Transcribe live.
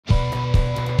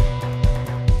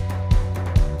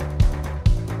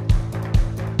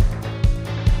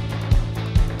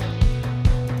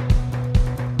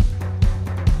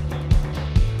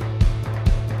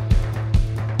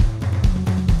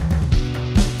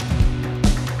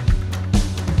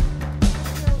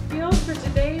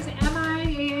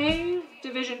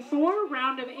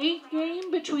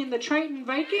between the Triton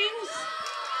Vikings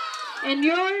and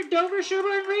your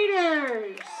Dover-Sherborn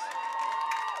Raiders.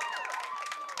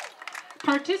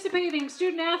 Participating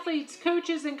student athletes,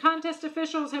 coaches, and contest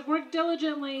officials have worked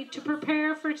diligently to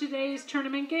prepare for today's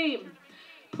tournament game.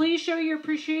 Please show your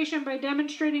appreciation by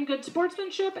demonstrating good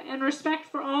sportsmanship and respect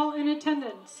for all in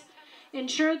attendance.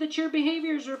 Ensure that your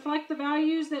behaviors reflect the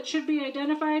values that should be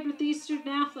identified with these student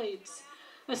athletes.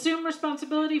 Assume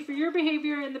responsibility for your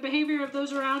behavior and the behavior of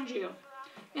those around you.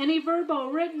 Any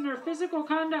verbal, written, or physical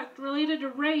conduct related to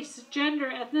race, gender,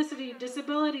 ethnicity,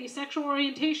 disability, sexual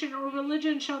orientation, or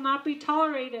religion shall not be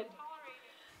tolerated.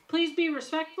 Please be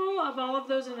respectful of all of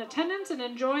those in attendance and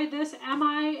enjoy this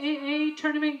MIAA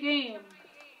tournament game.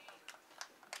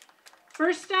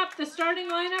 First up, the starting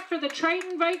lineup for the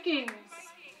Triton Vikings.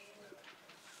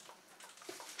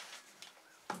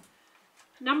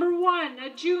 Number 1, a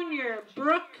junior,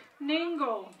 Brooke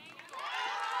Nangle.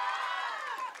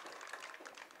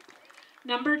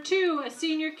 Number 2, a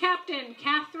senior captain,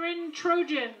 Catherine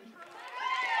Trojan.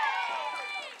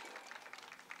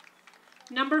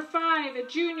 Number 5, a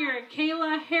junior,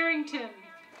 Kayla Harrington.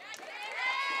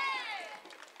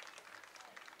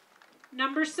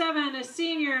 Number 7, a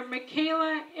senior,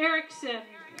 Michaela Erickson.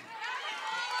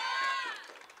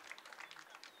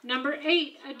 Number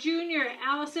 8, a junior,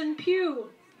 Allison Pugh.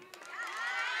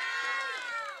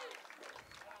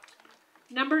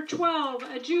 Number 12,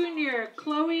 a junior,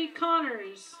 Chloe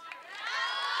Connors.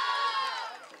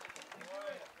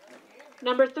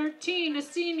 Number 13, a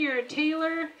senior,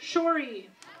 Taylor Shorey.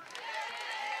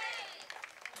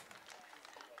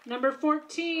 Number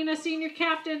 14, a senior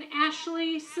captain,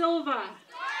 Ashley Silva.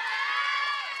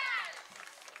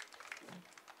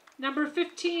 Number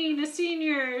 15, a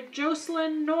senior,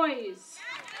 Jocelyn Noyes.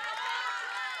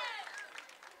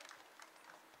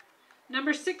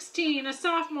 Number 16, a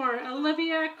sophomore,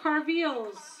 Olivia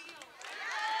Carviles.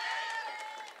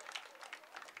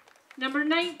 Number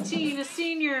 19, a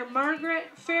senior, Margaret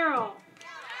Farrell.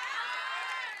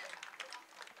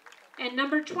 And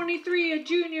number 23, a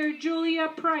junior, Julia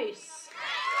Price.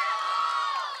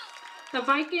 The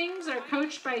Vikings are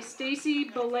coached by Stacy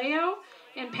Baleo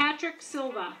and Patrick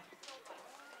Silva.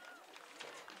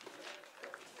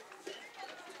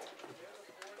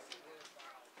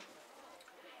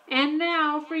 And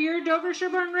now for your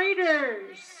Dover-Sherborn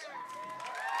Raiders.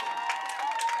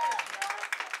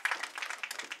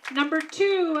 Number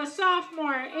 2, a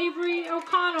sophomore, Avery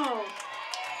O'Connell.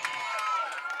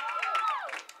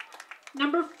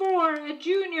 Number 4, a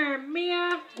junior,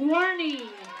 Mia Guarney.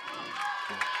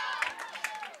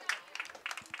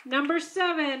 Number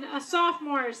 7, a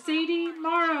sophomore, Sadie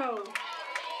Morrow.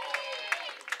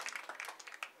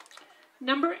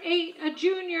 Number 8, a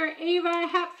junior, Ava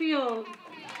Hatfield.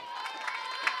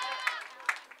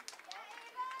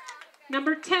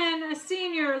 Number 10, a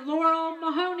senior, Laurel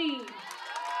Mahoney.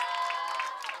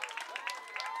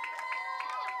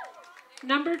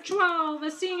 Number 12, a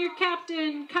senior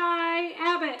captain, Kai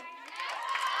Abbott.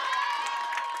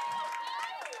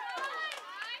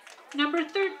 Number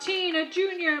 13, a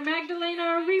junior,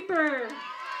 Magdalena Reaper.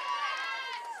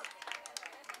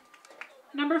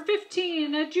 Number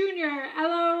 15, a junior,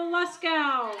 Elo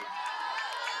Luskow.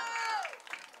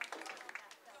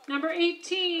 Number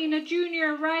 18, a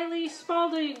junior, Riley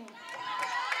Spalding.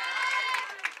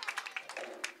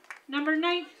 Number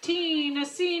 19, a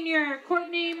senior,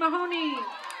 Courtney Mahoney.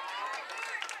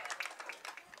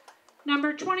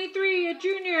 Number 23, a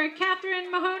junior, Catherine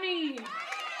Mahoney.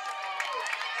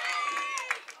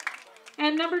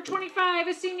 And number 25,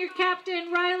 a senior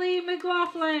captain, Riley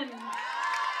McLaughlin.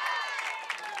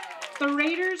 The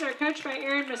Raiders are coached by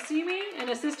Erin Massimi and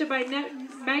assisted by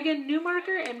Megan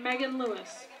Newmarker and Megan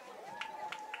Lewis.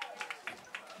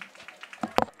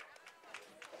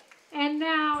 And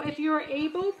now, if you are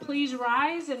able, please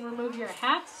rise and remove your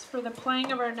hats for the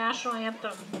playing of our national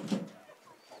anthem.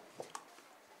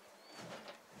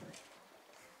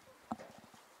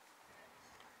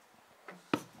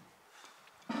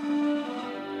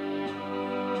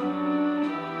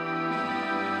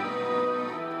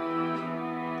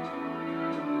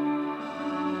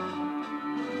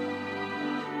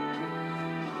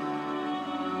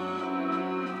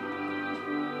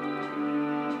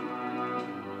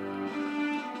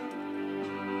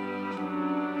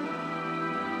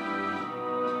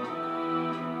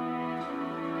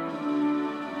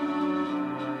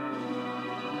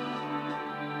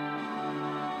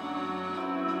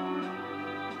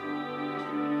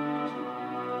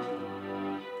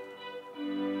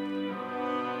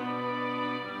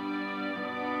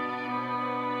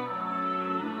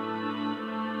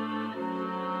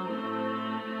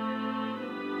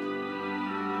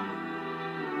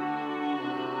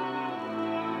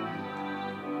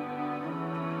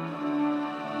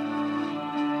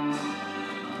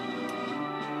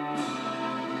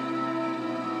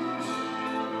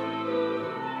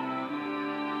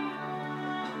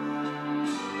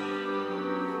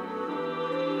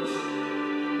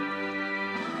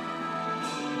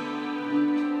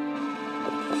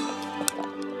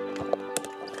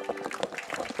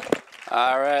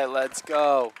 All right, let's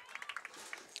go.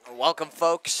 Welcome,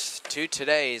 folks, to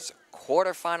today's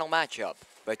quarterfinal matchup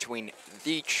between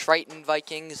the Triton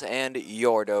Vikings and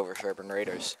your Dover-Sherborn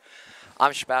Raiders.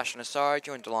 I'm Sebastian Assar,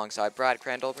 joined alongside Brad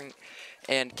Crandall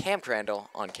and Cam Crandall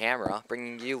on camera,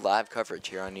 bringing you live coverage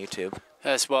here on YouTube.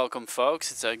 Yes, welcome,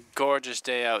 folks. It's a gorgeous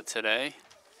day out today,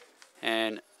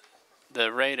 and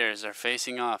the Raiders are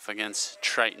facing off against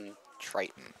Triton.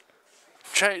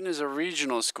 Triton is a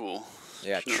regional school.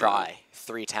 Yeah,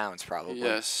 3 towns probably.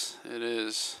 Yes, it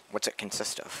is. What's it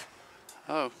consist of?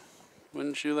 Oh,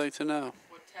 wouldn't you like to know?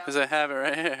 Because I have it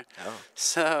right here. Oh.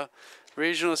 So,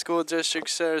 Regional School District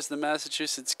serves the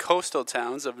Massachusetts coastal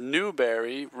towns of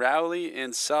Newbury, Rowley,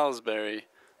 and Salisbury,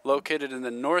 located in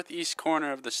the northeast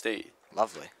corner of the state.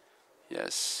 Lovely.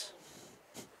 Yes.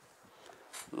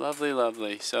 Lovely,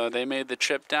 lovely. So they made the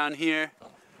trip down here.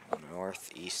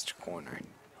 Northeast corner.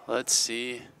 Let's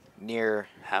see Near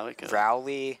how it goes.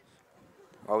 Rowley.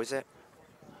 What was it?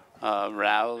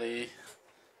 Rowley,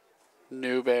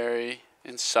 Newbury,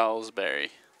 and Salisbury.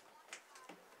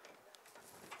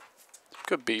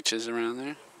 Good beaches around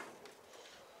there.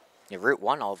 Yeah, Route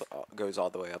 1 goes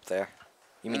all the way up there.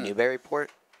 You mean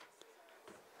Newburyport?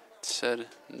 It said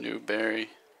Newbury,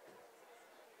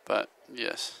 but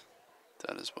yes,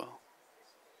 that as well.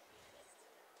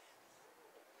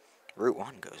 Route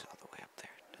 1 goes all the way up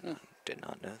there. Did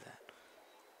not know that.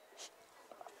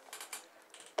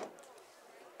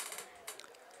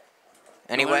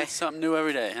 Anyway. Something new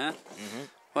every day, huh?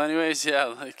 Well, anyways, yeah,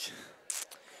 like...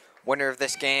 Winner of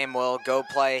this game will go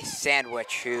play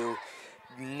Sandwich, who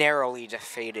narrowly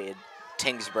defeated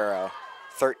Tingsboro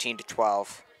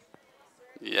 13-12.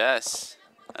 Yes,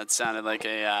 that sounded like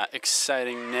a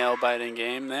exciting, nail-biting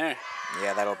game there.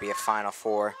 Yeah, that'll be a Final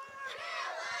Four.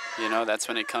 You know, that's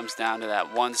when it comes down to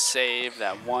that one save,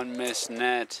 that one missed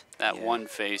net, that one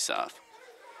face-off.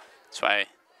 That's why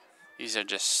these are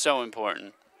just so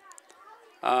important.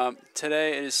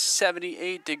 Today it is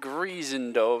 78 degrees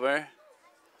in Dover.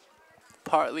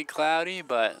 Partly cloudy,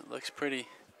 but looks pretty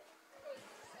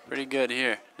good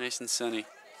here. Nice and sunny.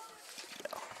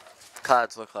 The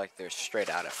clouds look like they're straight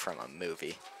out from a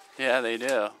movie. Yeah, they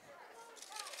do.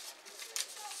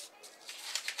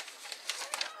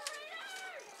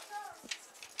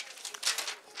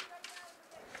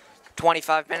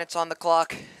 "25 minutes on the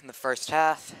clock in the first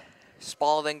half.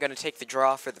 Spalding going to take the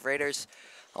draw for the Raiders,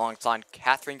 alongside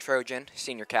Catherine Trojan,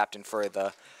 senior captain for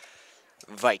the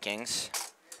Vikings.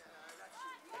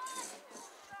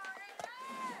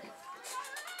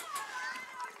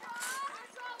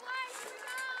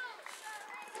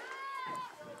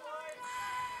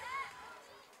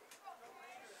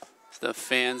 The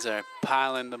fans are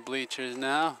piling the bleachers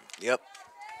now. Yep.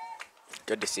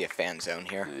 Good to see a fan zone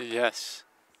here. Yes.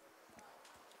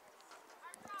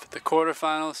 For the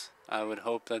quarterfinals, I would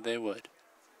hope that they would.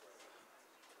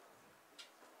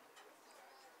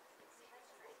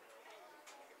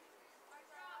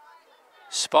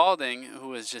 Spalding, who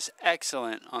was just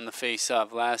excellent on the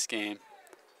face-off last game,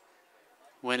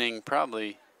 winning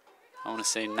probably, I want to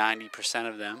say 90%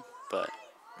 of them, but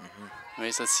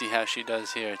anyways, let's see how she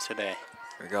does here today.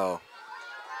 Here we go.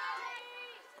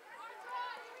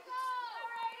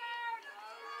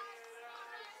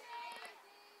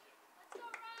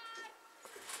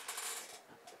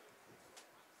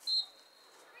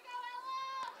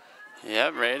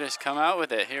 Yep, Raiders come out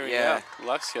with it. Here we go.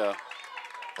 Luxco.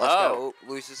 Luxco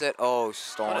loses it. Oh,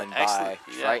 stolen by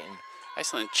Triton.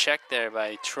 Excellent check there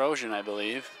by Trojan, I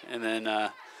believe. And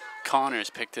then Connors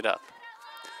picked it up.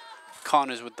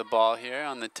 Connors with the ball here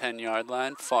on the 10-yard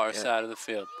line, far side of the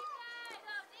field.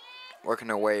 Working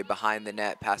her way behind the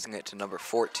net, passing it to number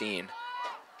 14.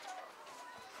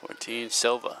 14,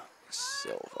 Silva.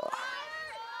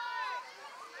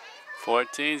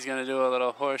 14's going to do a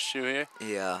little horseshoe here.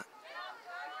 Yeah.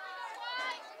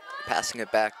 Passing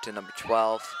it back to number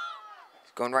 12.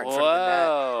 He's going right in front of the net.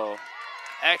 Whoa.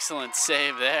 Excellent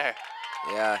save there.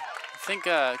 Yeah. I think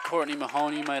Courtney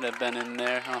Mahoney might have been in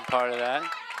there on part of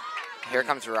that. Here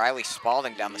comes Riley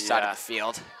Spalding down the side of the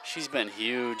field. She's been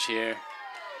huge here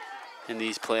in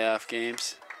these playoff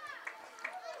games.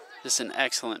 Just an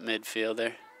excellent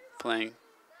midfielder, playing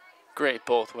great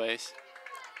both ways.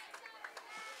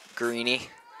 Greeny.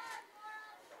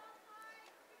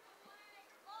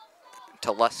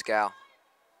 To Luskow.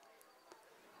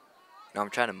 No, I'm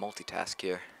trying to multitask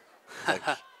here. Like,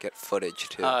 get footage,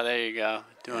 too. Oh, there you go.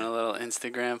 Doing a little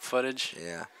Instagram footage.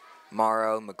 Yeah.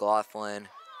 Morrow, McLaughlin.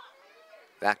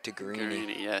 Back to Greeny.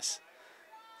 Greeny, yes.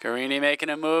 Greeny making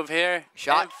a move here.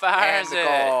 Shot and fires and the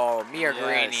goal. Mia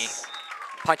Greeny Yes.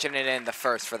 punching it in the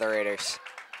first for the Raiders.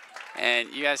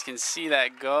 And you guys can see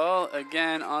that goal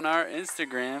again on our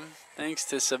Instagram. Thanks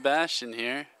to Sebastian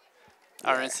here.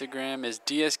 Our Instagram is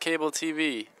DS Cable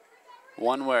TV.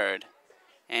 One word.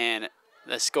 And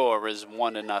the score was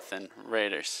 1-0.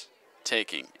 Raiders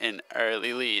taking an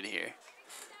early lead here.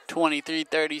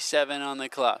 23:37 on the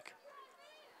clock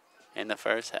in the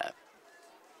first half.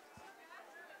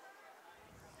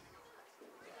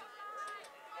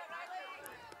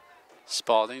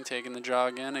 Spalding taking the draw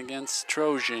again against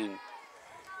Trojan.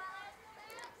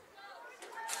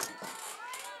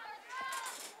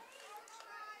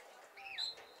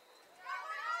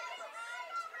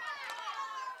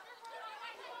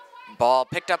 Ball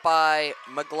picked up by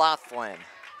McLaughlin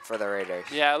for the Raiders.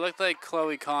 Yeah, it looked like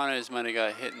Chloe Connors might have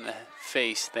got hit in the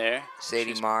face there.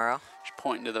 Sadie Morrow. She's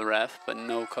pointing to the ref, but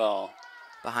no call.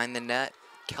 Behind the net,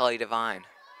 Kelly Devine.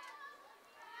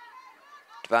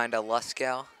 Devine to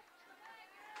Luskow.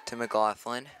 To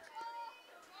McLaughlin.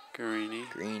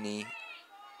 Greeny.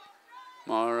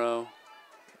 Morrow.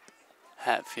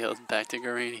 Hatfield back to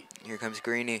Guarini. Here comes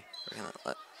Greeny. We're gonna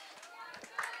let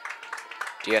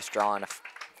DS drawing a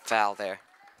foul there.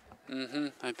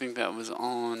 I think that was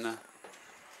on,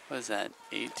 what is that,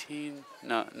 18?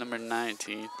 No, number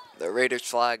 19. The Raiders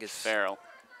flag is Farrell.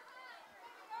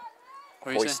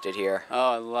 hoisted here.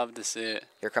 Oh, I love to see it.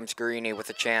 Here comes Greeny with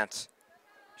a chance.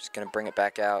 Just going to bring it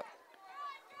back out.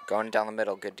 Going down the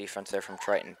middle. Good defense there from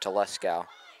Triton to Luskow.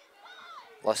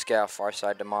 Luskow, far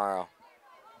side to Morrow.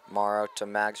 Morrow to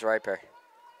Mags Riper.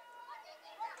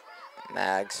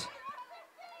 Mags.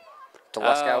 To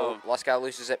Luskow. Oh. Luskow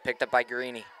loses it. Picked up by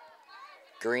Greeny.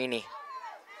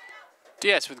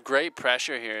 DS with great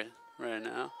pressure here right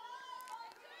now.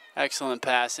 Excellent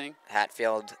passing.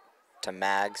 Hatfield to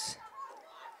Mags.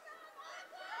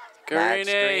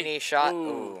 Greeny shot.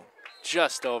 Ooh.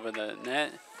 Just over the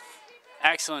net.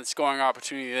 Excellent scoring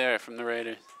opportunity there from the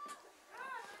Raiders.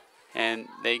 And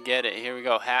they get it. Here we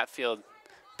go. Hatfield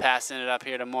passing it up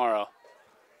here to Morrow.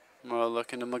 Morrow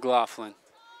looking to McLaughlin.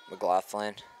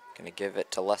 McLaughlin going to give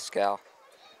it to Luskow.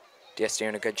 DS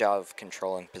doing a good job of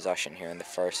controlling possession here in the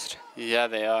first. Yeah,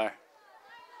 they are.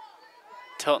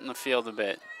 Tilting the field a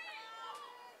bit.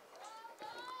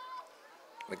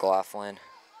 McLaughlin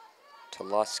to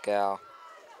Luskow.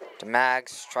 To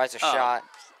Mags. Tries a shot.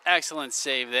 Excellent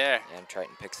save there. And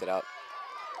Triton picks it up.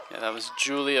 Yeah, that was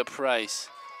Julia Price,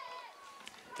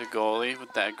 the goalie,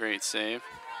 with that great save.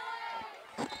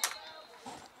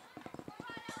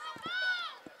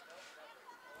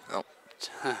 Oh.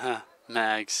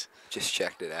 Mags. Just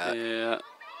checked it out. Yeah.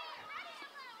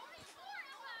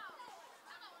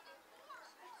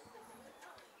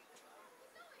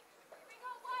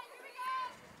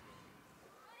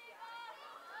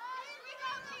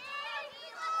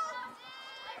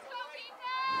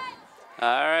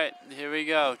 All right, here we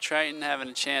go. Triton having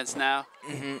a chance now.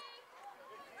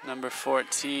 Number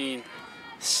 14,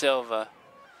 Silva.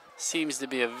 Seems to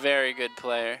be a very good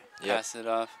player. Yep. Pass it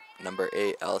off. Number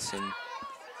 8, Ellison.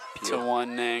 To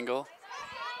 1, Nangle.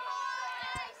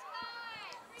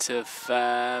 To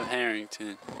 5,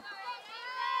 Harrington.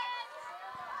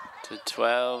 To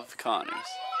 12,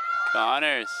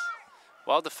 Connors.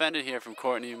 Well defended here from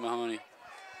Courtney Mahoney.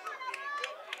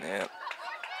 Yep.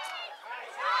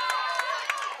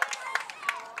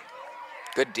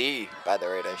 Good D by the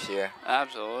Raiders here.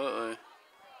 Absolutely.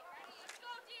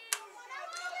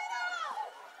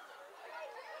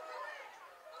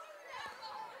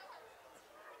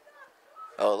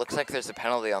 Oh, it looks like there's a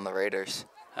penalty on the Raiders.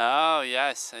 Oh,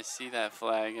 yes, I see that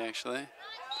flag, actually.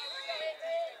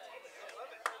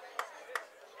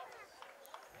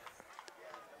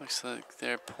 Looks like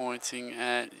they're pointing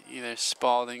at either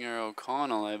Spalding or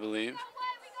O'Connell, I believe.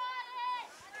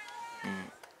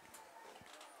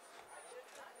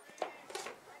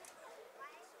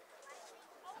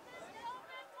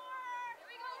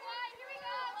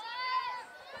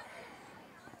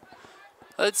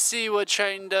 Let's see what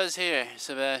Triton does here,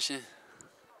 Sebastian.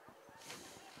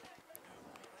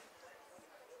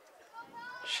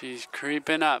 She's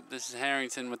creeping up. This is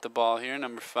Harrington with the ball here,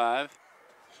 number 5.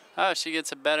 Oh, she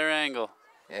gets a better angle.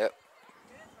 Yep.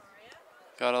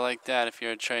 Gotta like that if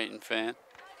you're a Triton fan.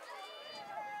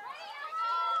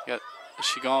 Is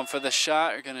she going for the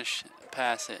shot or gonna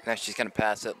pass it? No, she's gonna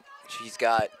pass it. She's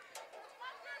got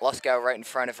Luskow right in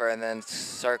front of her and then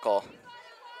circle.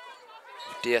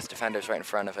 DS defenders right in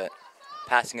front of it.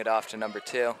 Passing it off to number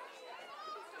 2.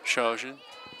 Trojan,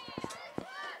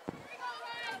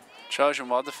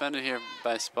 well defended here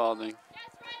by Spalding.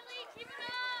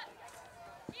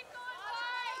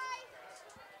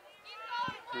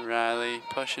 Riley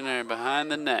pushing her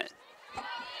behind the net.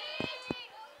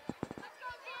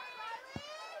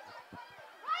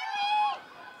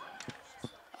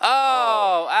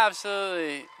 Oh,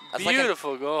 absolutely That's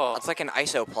beautiful goal. That's like an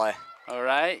ISO play. All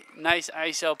right, nice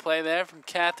ISO play there from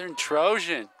Catherine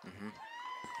Trojan.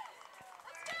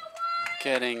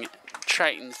 Getting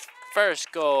Triton's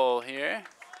first goal here.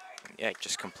 Yeah,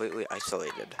 just completely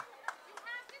isolated.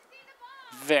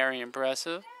 Very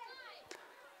impressive.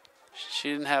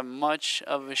 She didn't have much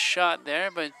of a shot there,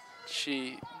 but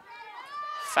she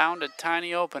found a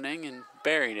tiny opening and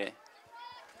buried it.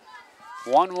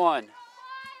 1-1.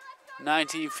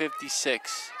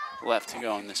 1956 left to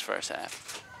go in this first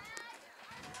half.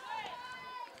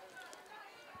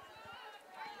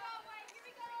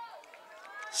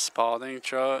 Spalding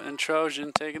and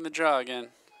Trojan taking the draw again.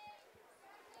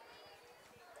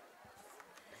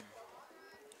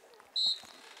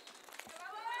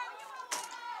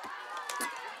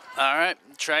 All right,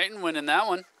 Triton winning that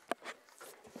one.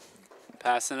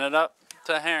 Passing it up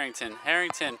to Harrington.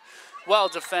 Harrington, well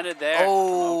defended there from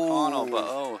O'Connell,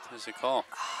 but there's a call.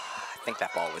 I think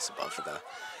that ball was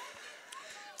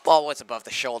above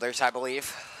the shoulders, I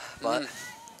believe. But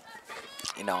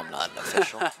you know, I'm not an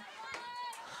official.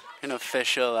 An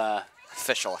official.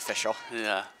 Official.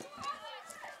 Yeah.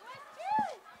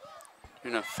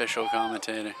 You're an official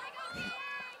commentator.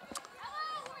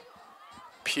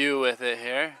 Pugh with it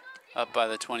here, up by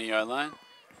the 20-yard line.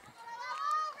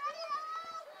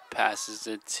 Passes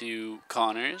it to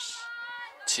Connors,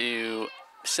 to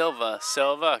Silva.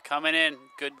 Silva coming in.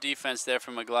 Good defense there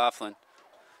from McLaughlin.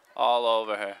 All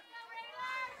over her.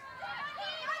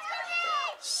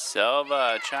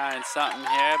 Silva trying something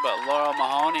here, but Laurel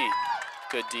Mahoney.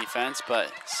 Good defense,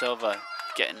 but Silva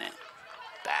getting it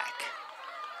back.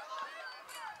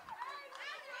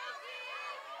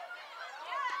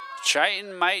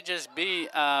 Triton might just be...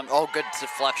 good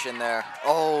deflection there.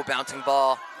 Oh, bouncing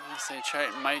ball. I say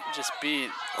Triton might just be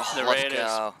the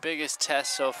Raiders' biggest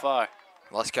test so far.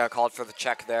 Lesko called for the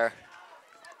check there.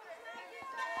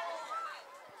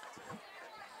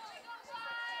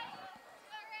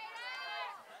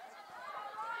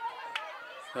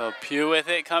 So Pugh with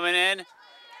it coming in.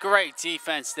 Great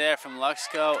defense there from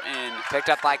Luxco and picked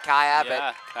up by Kai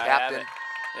Abbott, captain. Abbott.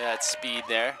 Yeah, it's speed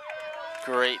there.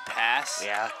 Great pass.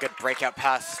 Yeah, good breakout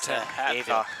pass to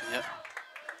Ava. Yep.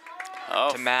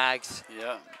 Oh, to Mags.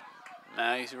 Yep.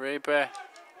 Mags Reaper.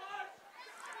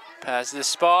 Pass to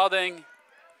Spalding.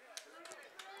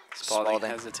 Spalding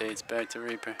hesitates back to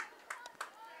Reaper.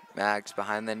 Mags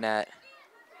behind the net.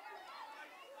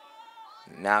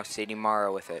 Now Sadie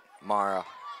Morrow with it. Morrow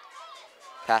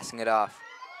passing it off.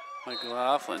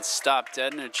 McLaughlin stopped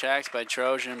dead in her tracks by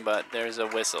Trojan, but there's a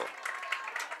whistle.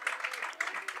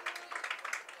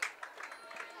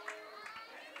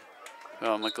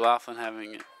 Oh, McLaughlin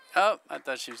having it. Oh, I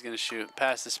thought she was going to shoot.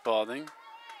 Pass to Spalding.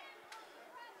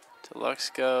 To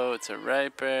Luxco, to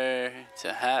Riper,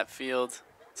 to Hatfield,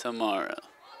 to Morrow.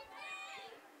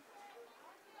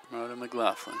 Morrow to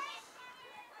McLaughlin.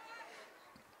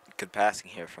 Good passing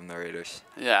here from the Raiders.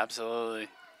 Yeah, absolutely.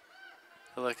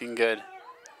 They're looking good.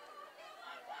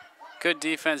 Good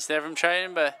defense there from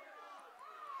Triton, but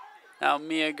now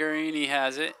Mia Guarini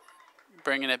has it.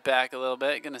 Bringing it back a little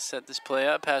bit. Going to set this play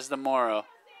up. Pass to Morrow.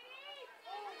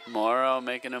 Morrow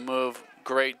making a move.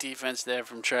 Great defense there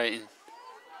from Triton.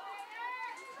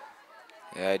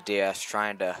 Yeah, Diaz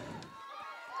trying to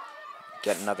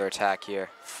get another attack here.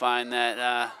 Find that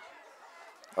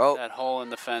that hole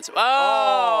in the fence.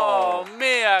 Oh,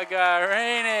 Mia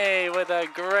Guarini with a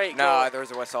great goal. No, there was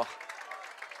a whistle.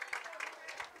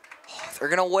 Oh, they're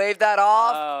going to wave that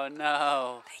off. Oh,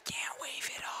 no. They can't wave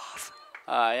it off.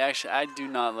 I do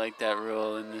not like that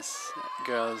rule in this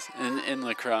in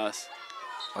lacrosse.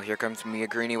 Oh, here comes Mia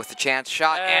Greeny with a chance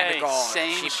shot and a goal.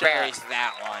 She buries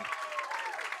that one.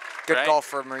 Good goal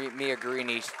for Mia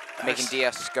Greeny, making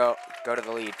Diaz go to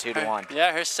the lead, 2-1.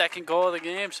 Yeah, her second goal of the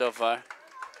game so far.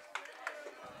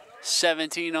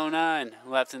 17:09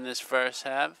 left in this first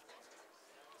half.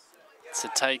 It's a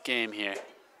tight game here.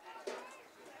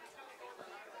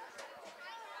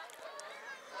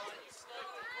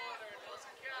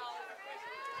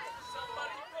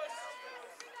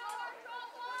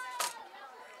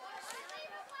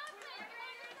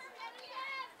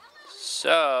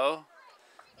 So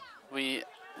we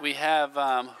have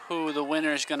who the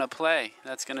winner is going to play.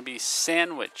 That's going to be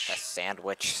Sandwich. A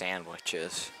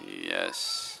sandwiches.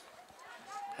 Yes,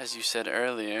 as you said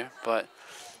earlier, but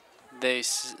they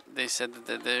said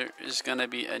that there is going to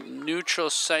be a neutral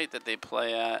site that they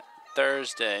play at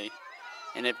Thursday,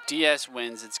 and if DS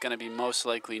wins, it's going to be most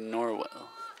likely Norwell.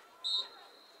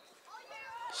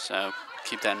 So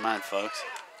keep that in mind, folks.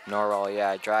 Norwell,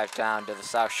 yeah, drive down to the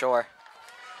South Shore.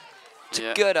 It's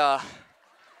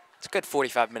a It's a good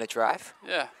 45-minute drive.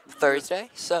 Yeah. Thursday,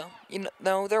 so you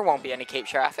know there won't be any Cape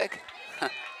traffic.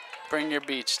 Bring your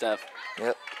beach stuff.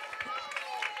 Yep.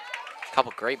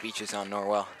 Couple great beaches on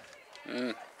Norwell.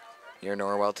 Mm. You're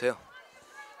Norwell too.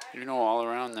 You know all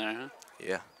around there, huh?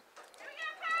 Yeah.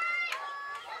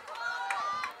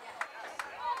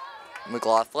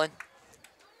 McLaughlin.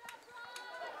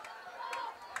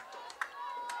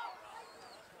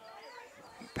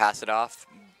 Pass it off.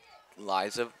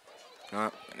 Liza. Yeah,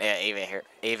 Ava here.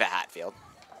 Ava Hatfield.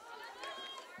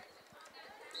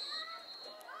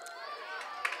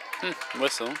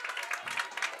 Whistle.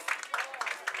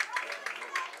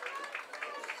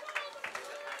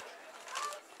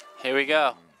 Here we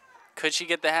go. Could she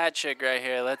get the hat trick right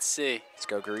here? Let's see. Let's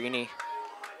go, Greeny.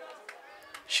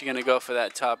 She gonna go for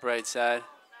that top right side.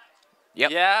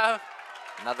 Yep. Yeah.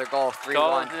 Another goal, 3-1.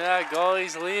 Goal, yeah,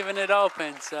 goalie's leaving it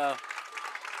open, so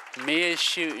Mia's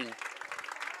shooting.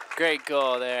 Great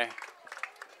goal there.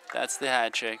 That's the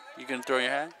hat trick. You gonna throw your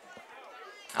hat?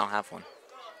 I don't have one.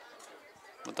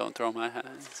 Well, don't throw my hat.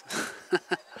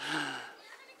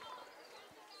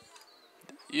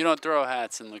 You don't throw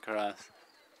hats in lacrosse.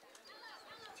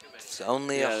 It's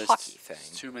only Yeah, a there's hockey thing.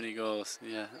 Too many goals.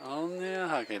 Yeah, only a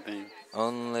hockey thing.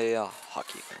 Only a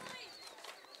hockey thing.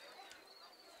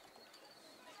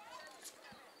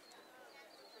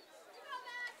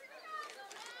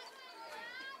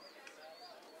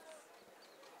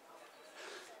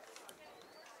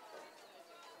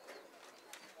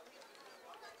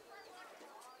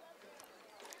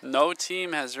 No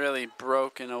team has really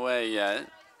broken away yet.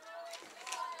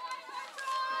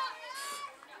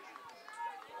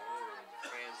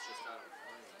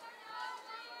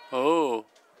 Oh,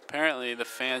 apparently the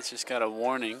fans just got a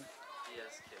warning.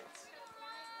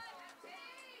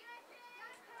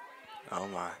 Oh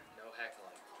my.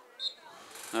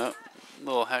 Oh, a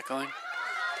little heckling.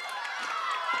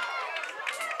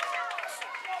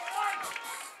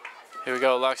 Here we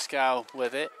go, Luxcow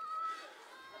with it.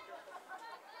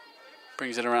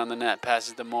 Brings it around the net,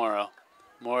 passes to Morrow.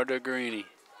 Morrow to Greeny.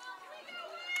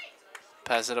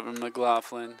 Pass it up to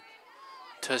McLaughlin.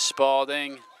 To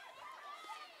Spalding.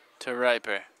 To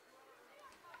Riper.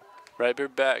 Riper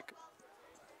back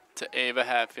to Ava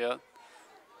Hatfield.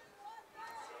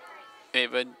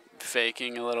 Ava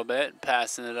faking a little bit,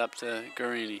 passing it up to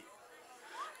Greeny.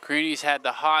 Greeny's had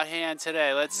the hot hand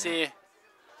today. Let's see.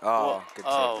 Oh, good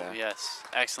save oh, there. yes.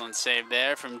 Excellent save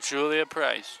there from Julia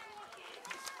Price.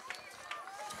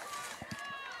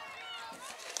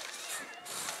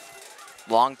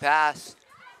 Long pass.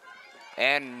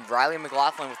 And Riley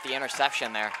McLaughlin with the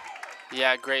interception there.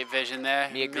 Yeah, great vision there.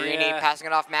 Mia Greeny passing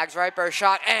it off. Mags Riper,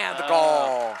 shot, and the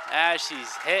goal. As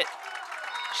she's hit,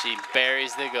 she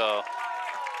buries the goal.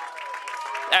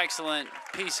 Excellent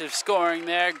piece of scoring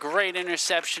there. Great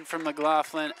interception from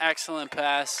McLaughlin. Excellent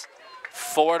pass.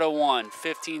 4-1,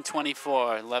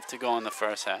 15-24 left to go in the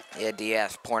first half. Yeah,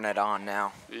 Diaz pouring it on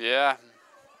now. Yeah.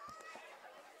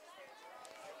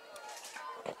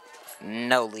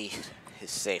 No lead is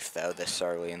safe, though, this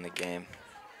early in the game.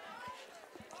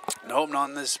 Nope, not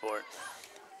in this sport.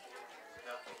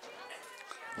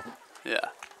 Yeah.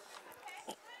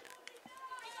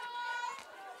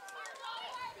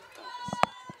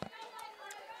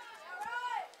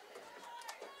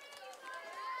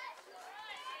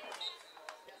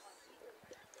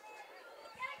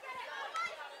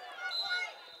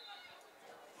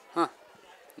 Huh.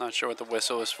 Not sure what the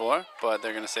whistle was for, but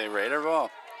they're going to say Raider ball.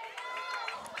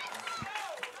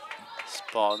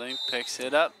 Spalding picks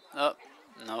it up. Oh,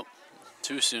 nope.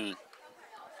 Too soon.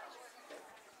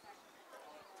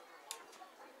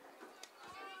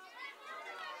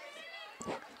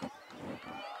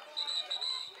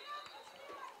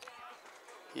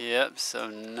 Yep, so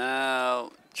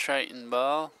now Triton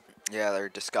ball. Yeah, they're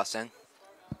discussing.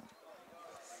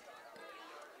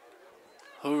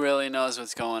 Who really knows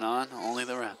what's going on? Only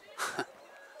the ref.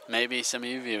 Maybe some of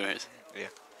you viewers. Yeah.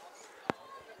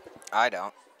 I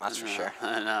don't, that's for sure.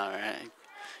 I know, right?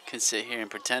 Can sit here and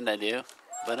pretend I do,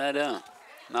 but I don't.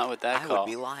 Not with that call. I would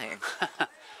be lying.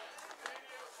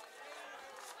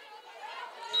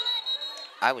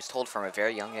 I was told from a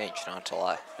very young age not to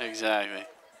lie. Exactly.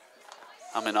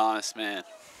 I'm an honest man,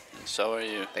 and so are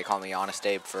you. They call me Honest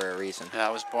Abe for a reason. Yeah,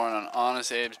 I was born on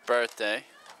Honest Abe's birthday.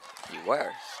 You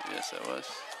were? Yes, I was.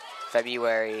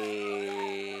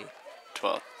 February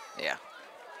 12th. Yeah.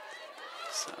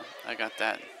 So I got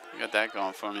that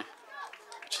going for me,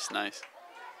 which is nice.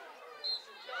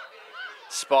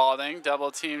 Spalding,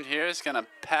 double teamed here, is gonna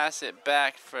pass it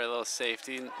back for a little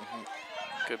safety.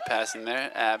 Good passing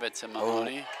there. Abbott to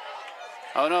Mahoney.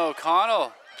 Oh no,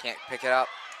 O'Connell. Can't pick it up.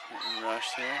 Getting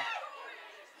rushed here.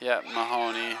 Yep,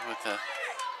 Mahoney with a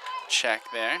check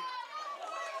there.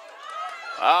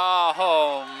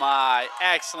 Oh my,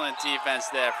 excellent defense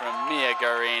there from Mia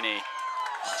Garini.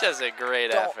 Just a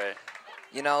great effort.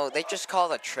 You know, they just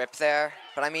called a trip there,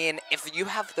 but I mean, if you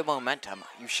have the momentum,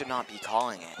 you should not be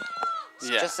calling it.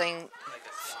 Yeah. Just saying,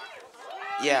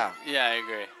 yeah. Yeah, I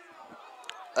agree.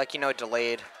 Like, you know,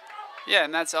 delayed. Yeah,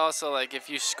 and that's also like if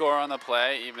you score on the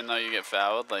play, even though you get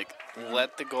fouled, like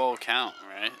let the goal count,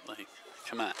 right? Like,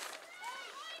 come on.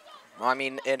 Well, I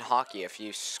mean, in hockey, if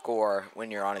you score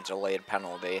when you're on a delayed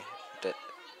penalty, the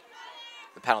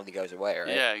penalty goes away, right?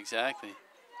 Yeah, exactly.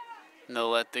 And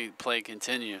they'll let the play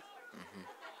continue.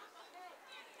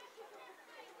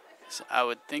 So I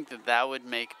would think that that would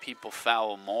make people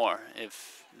foul more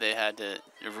if they had to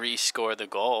re-score the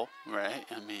goal, right?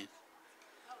 I mean,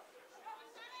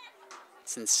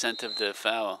 it's incentive to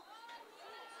foul.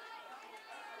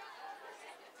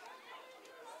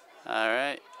 All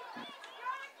right.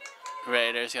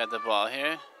 Raiders got the ball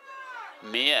here.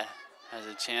 Mia has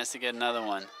a chance to get another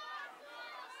one.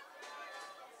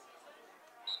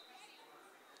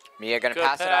 Mia gonna Good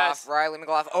pass it pass. off. Riley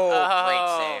McLaughlin. Oh,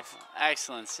 great save.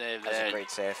 Excellent save there. That's a great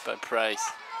save. By Price.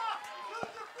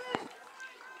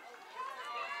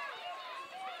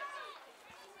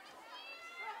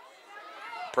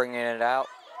 Bringing it out.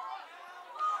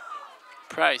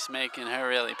 Price making her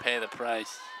really pay the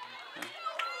price.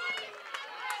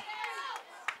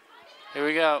 Here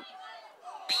we go.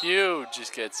 Pugh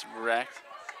just gets wrecked.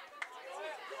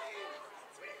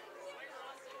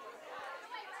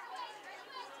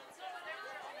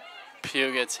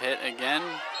 Pugh gets hit again.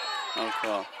 Oh,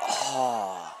 cool.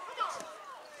 Oh.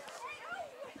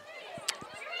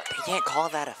 They can't call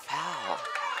that a foul.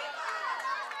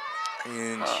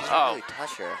 And she didn't really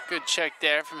touch her. Good check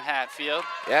there from Hatfield.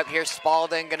 Yep, here's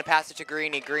Spalding, gonna pass it to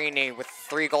Greeny. Greeny with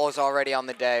 3 goals already on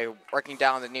the day, working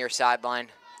down the near sideline,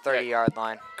 30-yard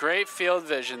line. Great field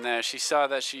vision there. She saw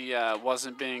that she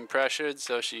wasn't being pressured,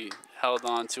 so she held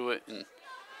on to it and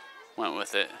went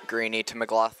with it. Greeny to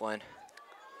McLaughlin.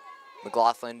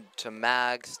 McLaughlin to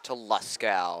Maggs to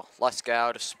Luskow.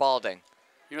 Luskow to Spalding.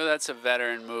 You know, that's a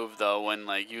veteran move, though, when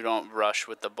like you don't rush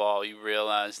with the ball. You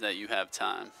realize that you have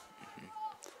time.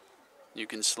 You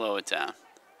can slow it down.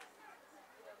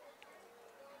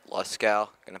 Luskow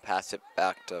gonna pass it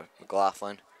back to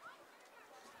McLaughlin.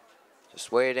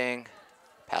 Just waiting.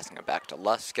 Passing it back to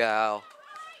Luskow.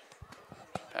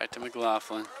 Back to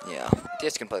McLaughlin. Yeah,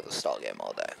 DS can play the stall game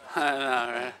all day. I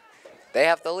know, right? They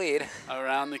have the lead.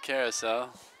 Around the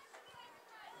carousel.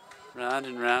 Round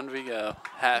and round we go.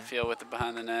 Hatfield with it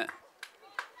behind the net.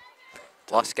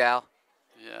 Luskow.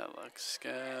 Yeah,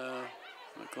 Luskow.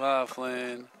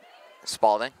 McLaughlin.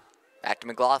 Spalding. Back to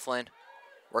McLaughlin.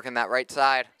 Working that right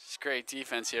side. Just great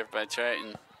defense here by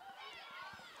Triton.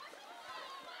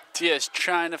 Tia's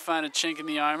trying to find a chink in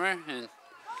the armor and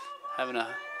having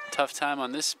a tough time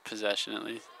on this possession at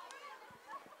least.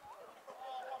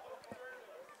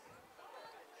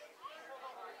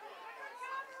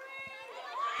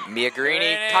 Mia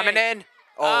Greeny coming in.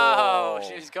 Oh,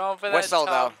 she's going for that whistle,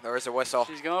 top. though. There was a whistle.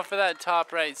 She's going for that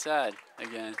top right side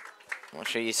again. Well,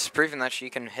 she's proving that she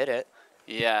can hit it.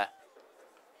 Yeah.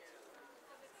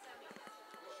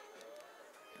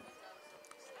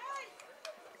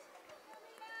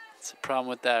 It's a problem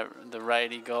with the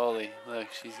righty goalie. Look,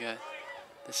 she's got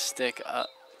the stick up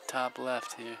top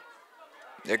left here.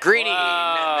 The Greeny netting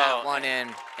that one in.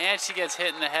 And she gets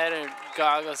hit in the head. Her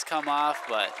goggles come off,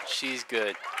 but she's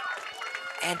good.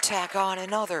 And tack on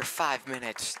another 5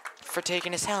 minutes for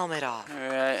taking his helmet off. All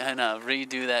right, I know.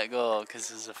 Redo that goal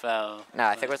because it's a foul. No,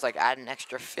 I think it was like add an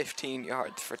extra 15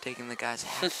 yards for taking the guy's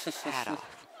hat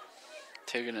off.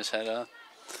 Taking his head off?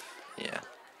 Yeah.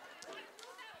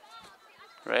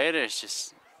 Raiders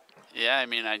just, yeah, I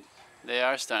mean, they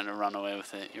are starting to run away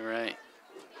with it. You're right.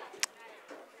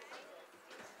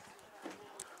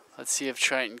 Let's see if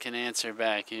Triton can answer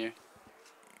back here.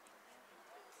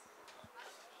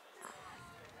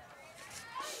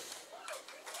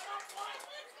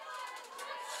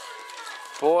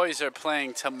 Boys are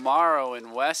playing tomorrow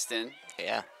in Weston.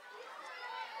 Yeah.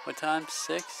 What time?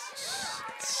 6?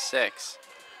 6.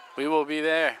 We will be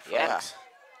there, folks. Yeah.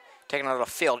 Taking a little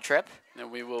field trip. And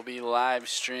we will be live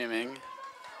streaming.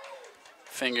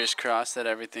 Fingers crossed that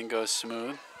everything goes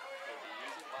smooth.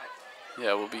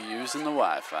 Yeah, we'll be using the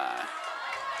Wi-Fi.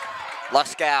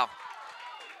 Luskow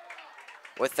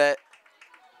with it.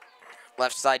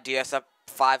 Left side DS up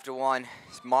 5-1.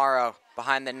 It's Morrow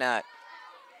behind the net.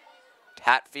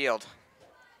 Hatfield.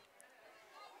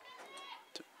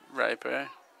 Riper.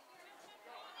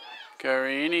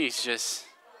 Garini's just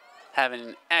having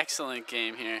an excellent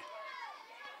game here.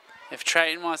 If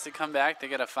Triton wants to come back, they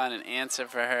got to find an answer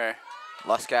for her.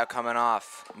 Luskow coming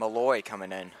off. Malloy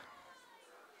coming in.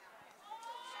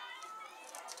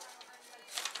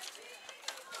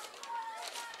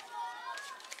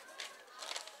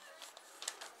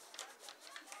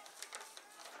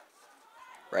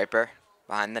 Riper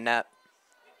behind the net.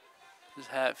 This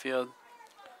is Hatfield.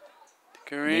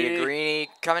 Nita Greeny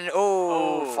coming.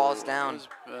 Oh, falls down.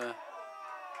 That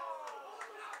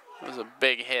was a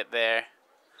big hit there.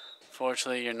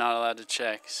 Fortunately, you're not allowed to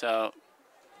check. So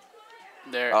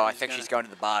there. Oh, I think she's going to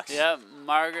the box. Yep,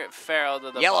 Margaret Farrell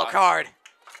to the Yellow box. card.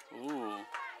 Ooh.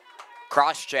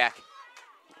 Cross check.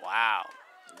 Wow.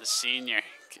 The senior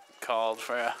called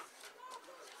for a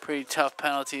pretty tough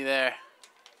penalty there.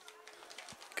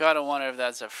 Gotta wonder if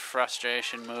that's a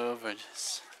frustration move or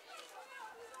just.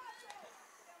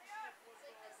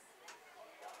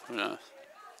 Who knows?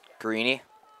 Greeny.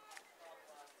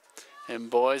 In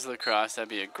boys lacrosse, that'd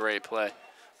be a great play.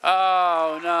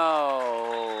 Oh,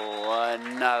 no.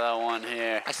 Another one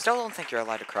here. I still don't think you're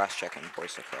allowed to cross check in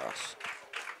boys lacrosse.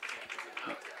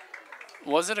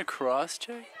 Was it a cross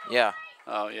check? Yeah.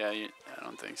 Oh, yeah. I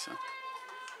don't think so.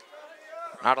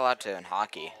 Not allowed to in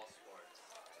hockey.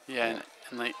 Yeah,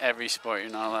 in like every sport,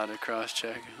 you're not allowed to cross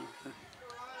check.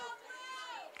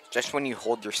 Just when you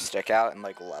hold your stick out and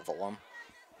like level them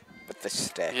with the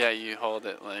stick. Yeah, you hold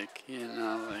it like, you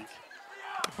know, like.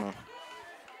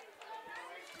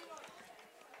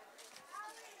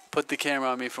 Put the camera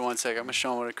on me for 1 second. I'm gonna show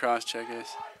them what a cross check is.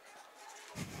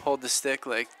 Hold the stick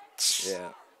like. Yeah.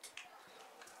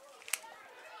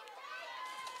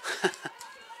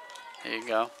 There you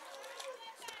go.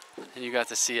 And you got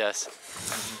to see us.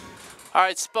 All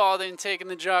right, Spalding taking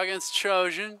the draw against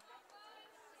Trojan.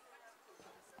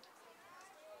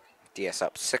 DS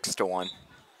up 6-1.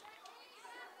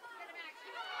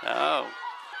 Oh.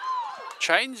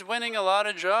 Triton's winning a lot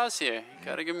of draws here. You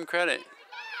gotta give him credit.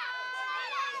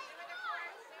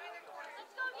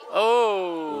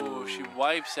 Oh, she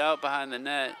wipes out behind the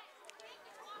net.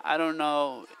 I don't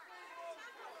know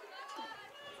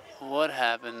what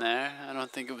happened there. I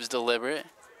don't think it was deliberate.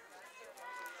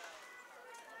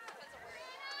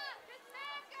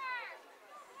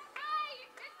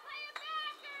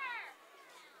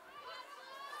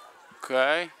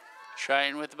 Okay.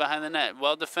 Triton with the behind the net.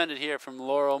 Well defended here from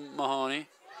Laurel Mahoney.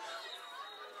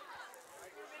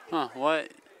 Huh,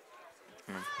 what?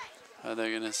 Are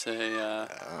they going to say...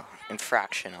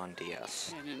 infraction on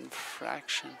DS. An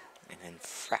infraction. An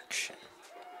infraction.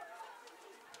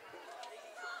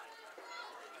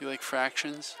 You like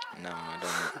fractions? No, I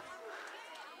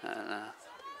don't. I don't know.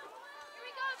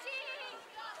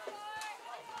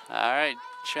 All right,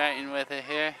 Triton with it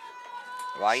here.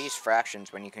 Why use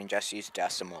fractions when you can just use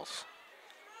decimals?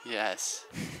 Yes.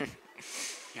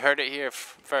 You heard it here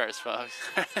first, folks.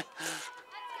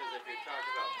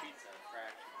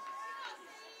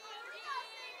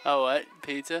 Oh, what?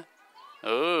 Pizza?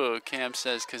 Oh, Cam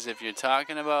says, because if you're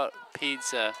talking about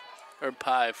pizza or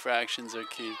pie, fractions are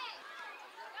key.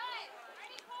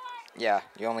 Yeah,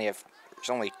 there's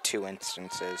only 2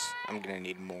 instances. I'm going to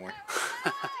need more.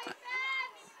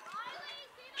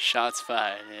 Shots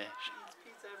fired, yeah.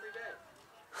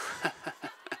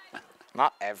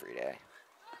 Not every day.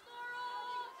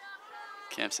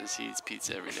 Cam says he eats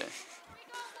pizza every day.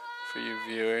 For you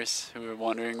viewers who were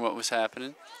wondering what was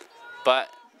happening. But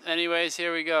anyways,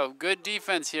 here we go. Good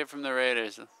defense here from the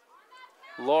Raiders.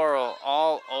 Laurel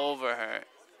all over her.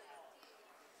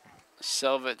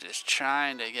 Silva just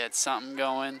trying to get something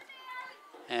going.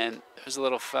 And there's a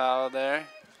little foul there.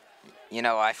 You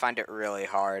know, I find it really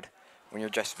hard when you're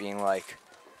just being like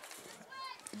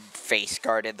face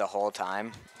guarded the whole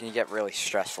time. You get really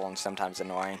stressful and sometimes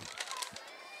annoying.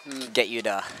 Get you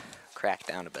to crack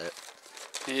down a bit.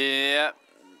 Yep.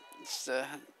 It's,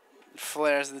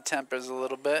 flares the tempers a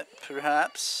little bit,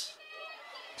 perhaps.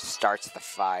 Starts the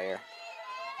fire.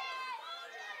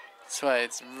 That's why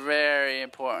it's very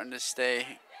important to stay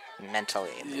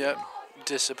Mentally.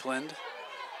 disciplined.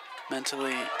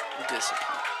 Mentally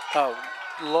disciplined. Oh,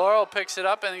 Laurel picks it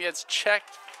up and gets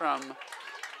checked from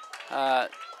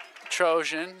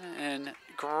Trojan, and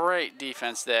great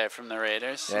defense there from the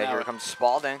Raiders. Yeah, here comes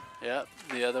Spalding. Yep,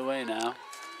 the other way now.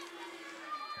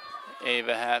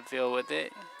 Ava Hatfield with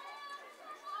it.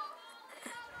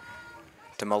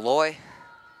 To Malloy.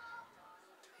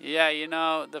 Yeah, you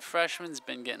know, the freshman's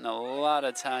been getting a lot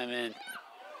of time in.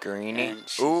 Greeny.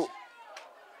 Ooh.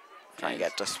 Trying to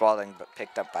get to Spalding, but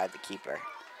picked up by the keeper.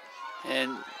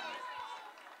 And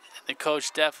the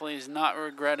coach definitely is not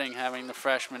regretting having the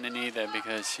freshman in either,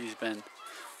 because she's been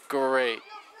great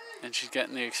and she's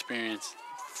getting the experience.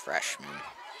 Freshman.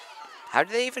 How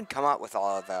do they even come up with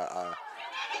all of the,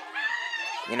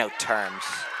 terms?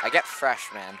 I get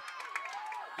freshman,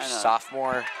 I know.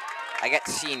 sophomore, I get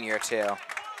senior too.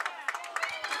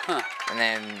 Huh. And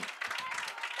then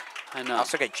I know. I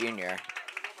also get junior.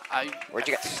 Where'd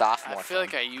you get I sophomore feel from?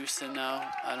 like I used to know.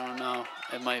 I don't know.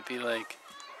 It might be like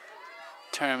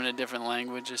term in a different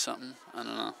language or something. I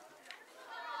don't know.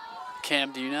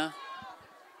 Cam, do you know?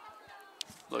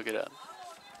 Look it up.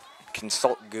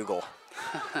 Consult Google.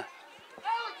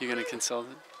 You gonna consult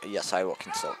it? Yes, I will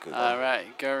consult Google. All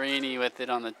right, Guarini with it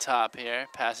on the top here.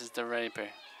 Passes to Raper.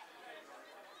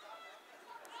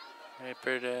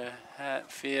 Raper to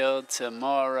Hatfield to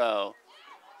Morrow.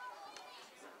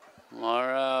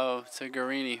 Morrow to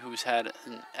Guarini, who's had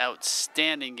an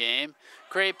outstanding game.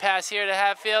 Great pass here to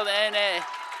Hatfield, and it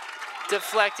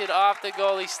deflected off the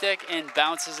goalie stick and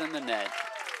bounces in the net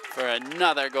for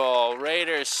another goal.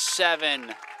 Raiders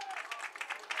 7.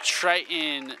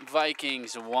 Triton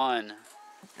Vikings 1.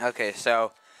 Okay,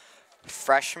 so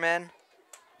freshman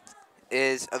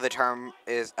is the term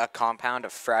is a compound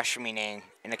of fresh, meaning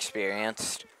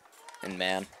inexperienced, and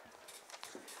man.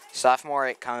 Sophomore,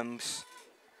 it comes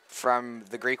from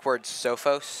the Greek word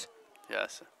sophos,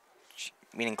 Yes.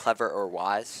 meaning clever or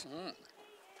wise.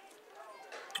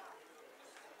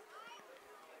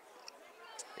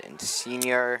 And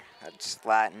senior, that's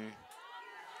Latin.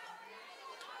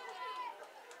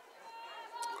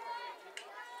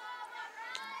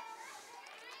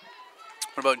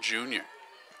 What about junior?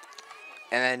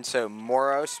 And then so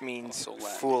moros means Also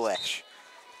Latin. foolish.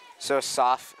 So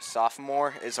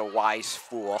sophomore is a wise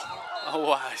fool. A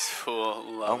wise fool.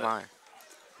 Love Oh my.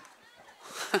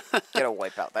 Get a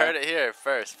wipeout there. Heard it here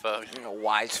first, folks. A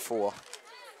wise fool.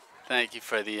 Thank you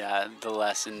for the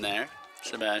lesson there,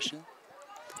 Sebastian.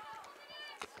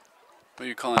 What are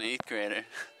you calling an 8th grader?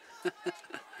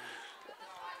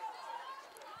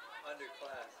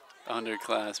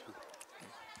 Underclassman.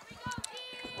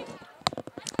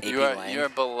 You are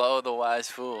below the wise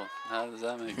fool. How does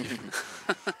that make you?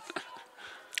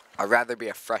 I'd rather be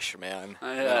a freshman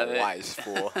than a wise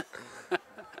fool.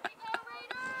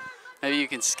 Maybe you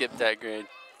can skip that grade.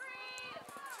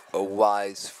 A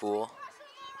wise fool.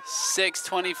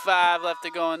 6:25 left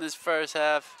to go in this first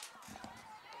half.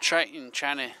 Triton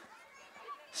trying to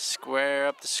square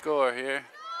up the score here.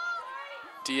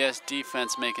 DS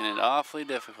defense making it awfully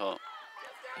difficult.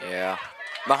 Yeah.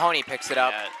 Mahoney picks it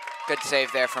up. Yeah. Good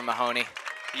save there from Mahoney.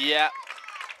 Yeah.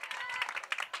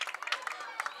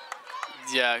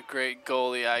 Yeah, great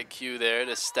goalie IQ there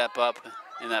to step up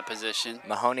in that position.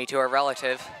 Mahoney to a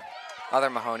relative. Other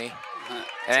Mahoney. And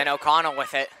then O'Connell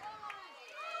with it.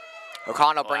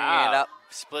 O'Connell bringing it up.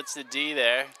 Splits the D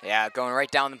there. Yeah, going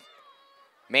right down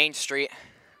Main Street.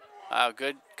 Wow,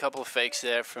 good couple of fakes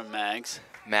there from Mags.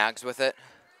 Mags with it.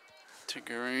 To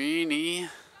Guarini.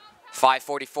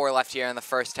 5:44 left here in the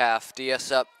first half.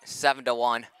 DS up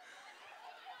 7-1.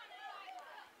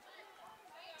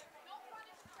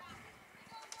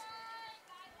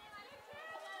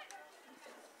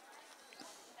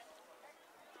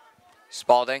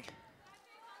 Spalding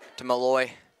to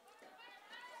Malloy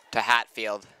to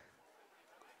Hatfield.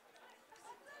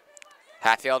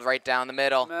 Hatfield right down the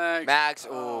middle. Mags,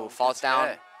 falls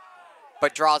down,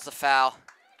 but draws the foul.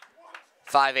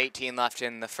 5:18 left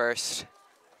in the first.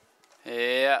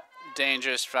 Yeah,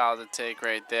 dangerous foul to take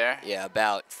right there. Yeah,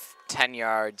 about 10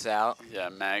 yards out. Yeah,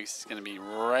 Mags is going to be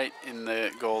right in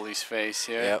the goalie's face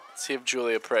here. Yep. Let's see if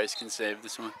Julia Price can save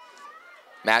this one.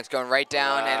 Mags going right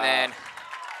down and then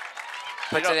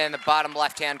puts it in the bottom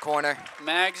left-hand corner.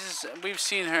 Mags, we've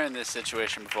seen her in this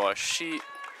situation before. She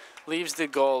leaves the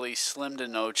goalie slim to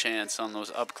no chance on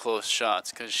those up-close shots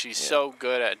because she's so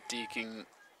good at deking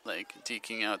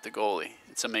out the goalie.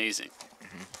 It's amazing.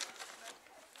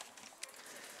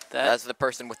 That's the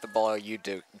person with the ball. You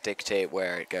dictate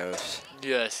where it goes.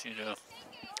 Yes, you know.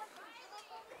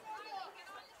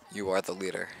 You are the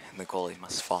leader, and the goalie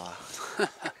must follow.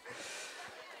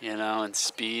 You know, and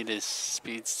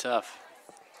speed's tough.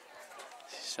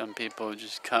 Some people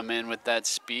just come in with that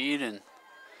speed, and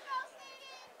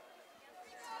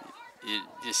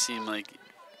you seem like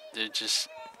they're just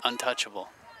untouchable.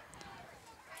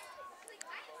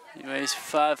 Anyways,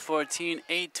 5:14,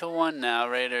 8-1 now.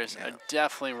 Raiders are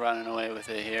definitely running away with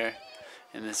it here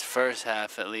in this first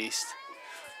half, at least.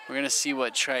 We're gonna see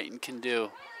what Triton can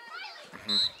do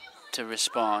to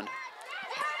respond.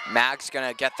 Mag's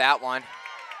gonna get that one.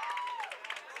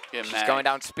 She's going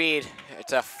down speed.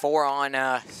 It's a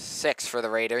 4-on-6 for the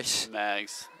Raiders.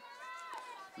 Mags.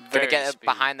 Gonna get it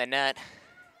behind the net.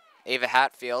 Ava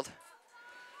Hatfield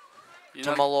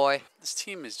to Malloy. This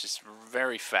team is just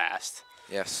very fast.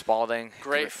 Yeah, Spalding.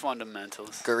 Great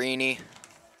fundamentals. Guarini.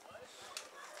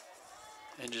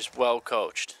 And just well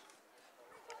coached.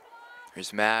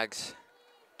 Here's Mags.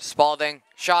 Spalding.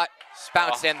 Shot.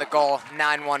 Bounced in the goal.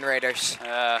 9-1 Raiders.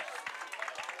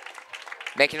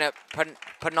 Making it,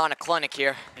 putting on a clinic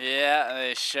here. Yeah,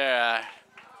 they sure are.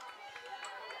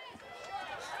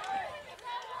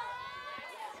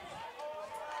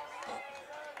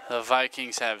 The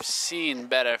Vikings have seen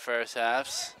better first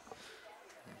halves.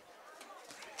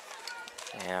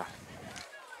 Yeah.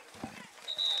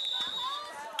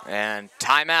 And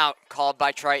timeout called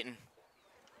by Triton.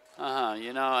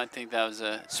 You know, I think that was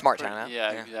a smart timeout.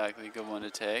 Yeah, exactly. Good one to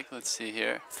take. Let's see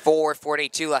here.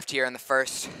 4:42 left here in the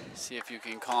first. See if you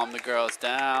can calm the girls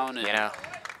down and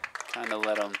kind of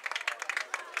let them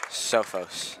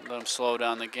slow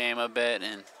down the game a bit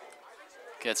and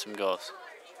get some goals.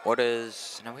 What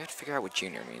is, now we have to figure out what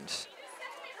junior means.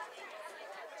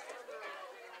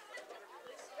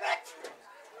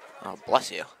 Oh, bless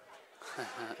you.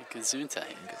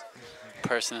 Gesundheit.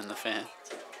 Person in the fans.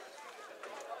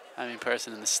 I mean,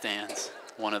 person in the stands.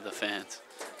 One of the fans.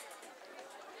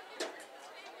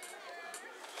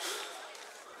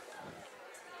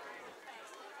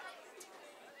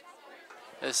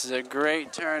 This is a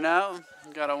great turnout.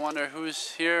 Gotta wonder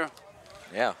who's here.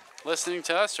 Yeah. Listening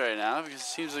to us right now, because it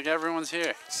seems like everyone's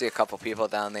here. See a couple people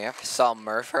down there. Saw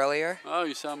Murph earlier. Oh,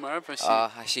 you saw Murph?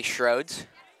 I see Schroeds.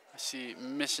 I see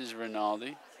Mrs.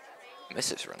 Rinaldi.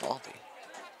 Mrs. Rinaldi.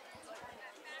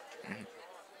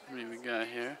 What do we got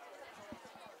here?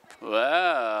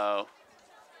 Wow.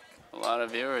 A lot of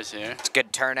viewers here. It's a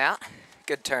good turnout.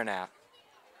 Good turnout.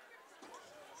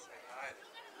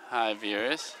 Hi,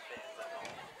 viewers.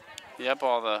 Yep,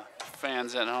 all the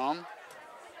fans at home.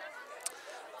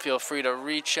 Feel free to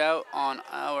reach out on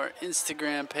our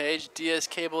Instagram page, DS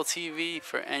Cable TV,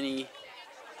 for any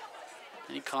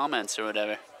comments or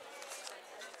whatever.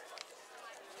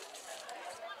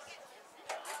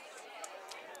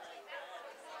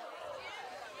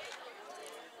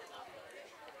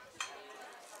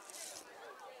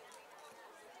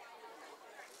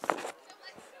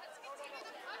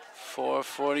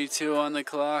 .42 on the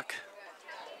clock.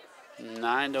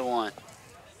 9-1.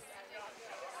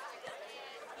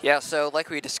 Yeah, so like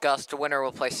we discussed, the winner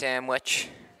will play sandwich.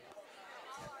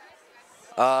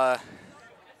 Could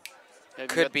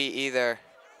be either.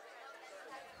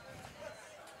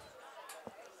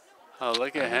 Oh,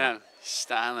 look at him. He's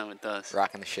styling with us.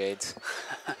 Rocking the shades.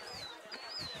 Where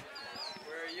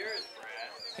are yours, Brad?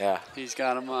 Yeah. He's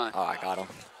got them on. Oh, I got them.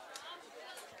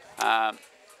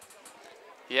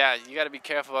 Yeah, you got to be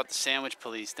careful about the sandwich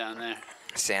police down there.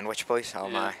 Sandwich police? Oh,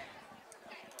 yeah.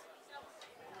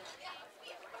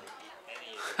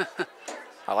 My.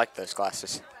 I like those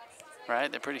glasses.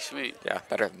 Right? They're pretty sweet. Yeah,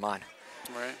 better than mine.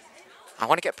 Right. I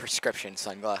want to get prescription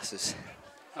sunglasses.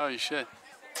 Oh, you should.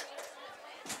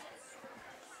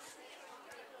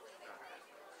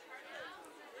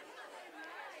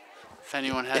 If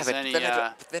anyone has any...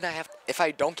 then I have, if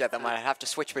I don't get them, I have to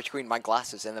switch between my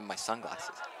glasses and then my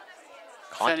sunglasses.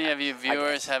 If any of you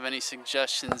viewers have any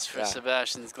suggestions for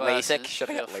Sebastian's glasses, LASIK? Should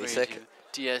I get LASIK?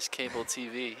 DS Cable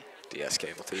TV. DS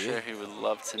Cable TV? I'm sure he would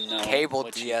love to know. Cable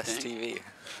what DS TV.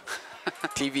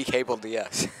 TV Cable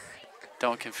DS.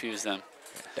 Don't confuse them.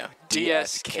 No,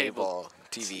 DS Cable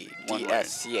TV.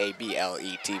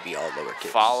 DSCABLE TV, all lowercase.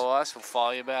 Follow us, we'll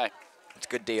follow you back. It's a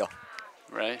good deal.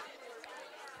 Right?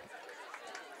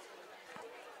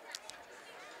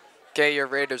 Okay, your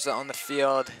Raiders are on the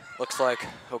field. Looks like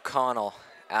O'Connell,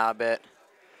 Abbott,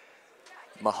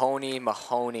 Mahoney. All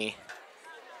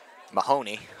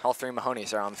three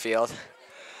Mahoneys are on the field.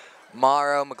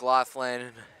 Morrow,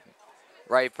 McLaughlin,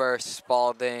 Riper,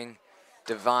 Spalding,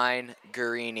 Devine,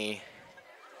 Guarini,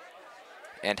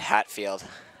 and Hatfield.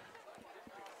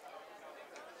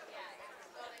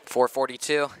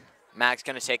 4:42. Mac's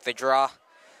going to take the draw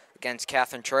against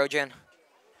Catherine Trojan.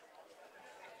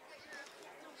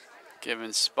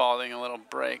 Giving Spalding a little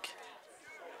break.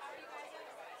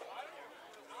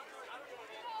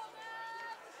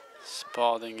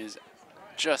 Spalding is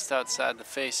just outside the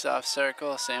face-off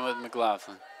circle. Same with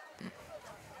McLaughlin.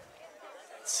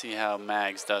 Let's see how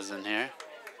Mags does in here.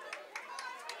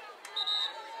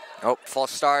 Oh,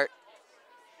 false start.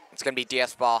 It's going to be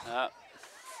DS ball.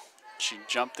 She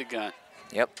jumped the gun.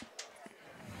 Yep.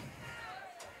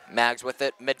 Mags with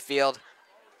it, midfield.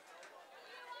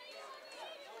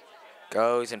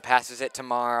 Goes and passes it to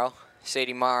Morrow.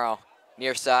 Sadie Morrow,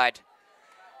 near side.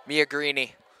 Mia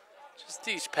Greeny. Just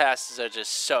these passes are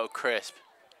just so crisp.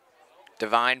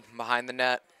 Devine behind the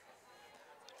net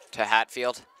to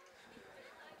Hatfield.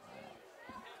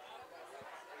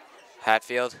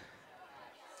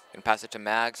 Gonna pass it to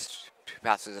Mags.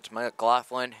 Passes it to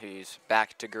McLaughlin, who's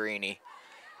back to Greeny,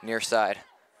 near side.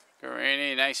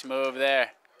 Greeny, nice move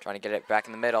there. Trying to get it back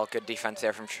in the middle. Good defense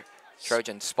there from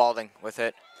Trojan. Spalding with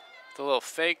it. It's a little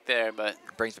fake there, but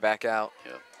brings it back out.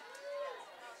 Yep.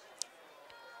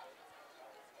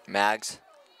 Mags.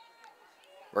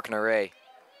 Working array.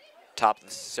 Top of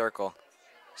the circle.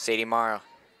 Sadie Morrow.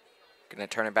 Gonna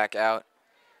turn it back out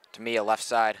to Mia, left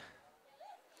side.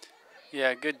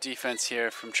 Yeah, good defense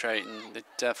here from Triton. They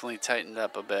definitely tightened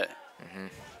up a bit. Mm-hmm.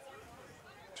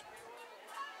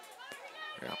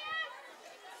 Yeah.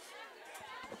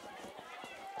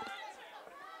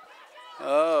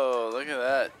 Oh, look at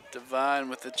that. Devine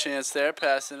with the chance there,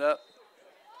 passing it up.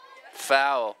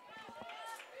 Foul.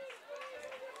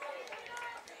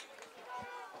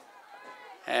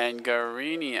 And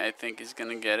Garini, I think, is going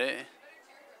to get it.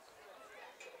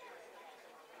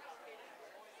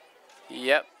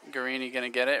 Yep, Garini going to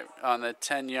get it on the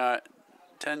 10-yard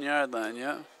line,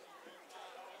 yeah.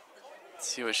 Let's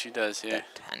see what she does here.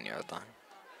 10-yard line.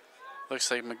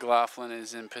 Looks like McLaughlin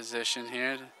is in position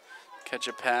here to catch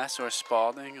a pass, or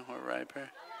Spalding, or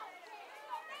Riper.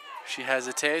 She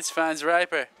hesitates, finds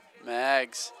Riper.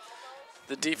 Mags.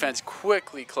 The defense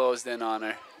quickly closed in on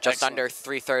her. Just Excellent. under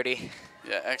 3:30.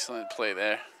 Yeah, excellent play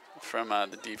there from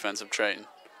the defense of Triton.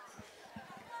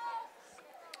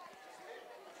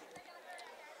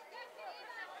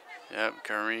 Yep,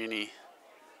 Garini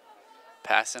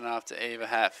passing off to Ava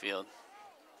Hatfield.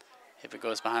 If it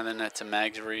goes behind the net to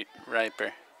Mags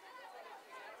Riper.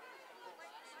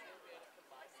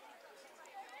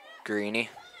 Greeny.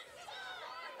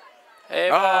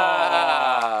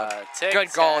 Ava!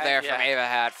 Good goal there from Ava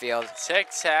Hatfield.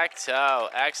 Tic-tac-toe.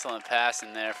 Excellent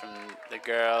passing there from the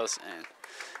girls. And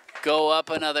go up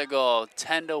another goal.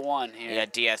 10-1 here. Yeah,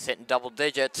 DS hitting double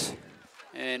digits.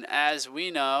 And as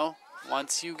we know,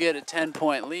 once you get a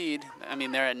 10-point lead, I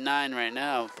mean, they're at 9 right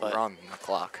now. But we're on the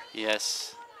clock.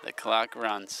 Yes, the clock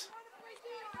runs.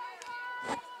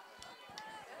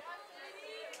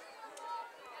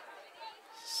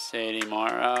 Sadie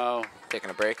Morrow. Taking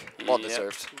a break. Well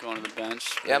deserved. Going to the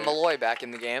bench. Yeah, Malloy back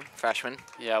in the game, freshman.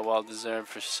 Yeah, well deserved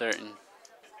for certain.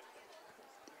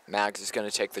 Mags is going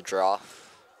to take the draw.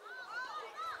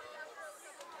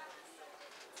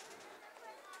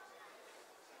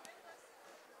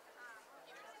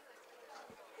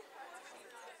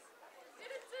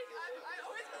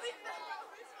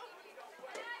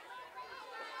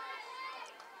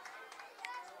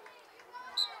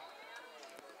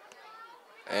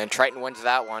 And Triton wins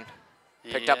that one.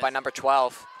 Picked up by number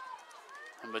 12.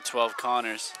 Number 12,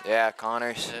 Connors. Yeah,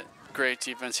 Connors. Great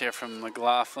defense here from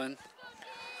McLaughlin.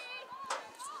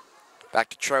 Back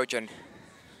to Trojan.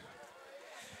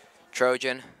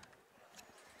 Trojan.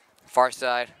 Far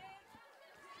side.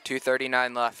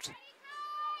 2:39 left.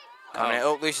 Coming in.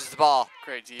 Oh, loses the ball.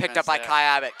 Great defense. Picked up by Kai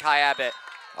Abbott. Kai Abbott.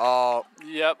 Oh.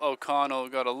 Yep, O'Connell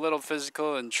got a little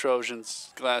physical and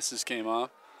Trojan's glasses came off.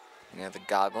 Yeah, the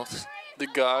goggles. The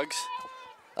gogs.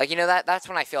 Like, you know, that's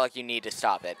when I feel like you need to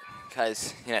stop it.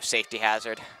 Because, you know, safety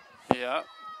hazard. Yeah.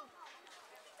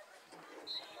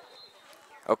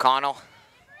 O'Connell.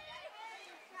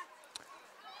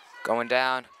 Going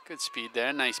down. Good speed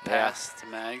there. Nice pass to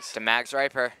Mags. To Mags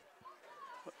Riper.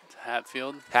 To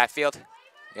Hatfield. Hatfield.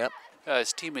 Yep.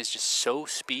 His team is just so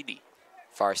speedy.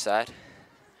 Far side.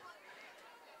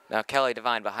 Now Kelly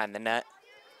Devine behind the net.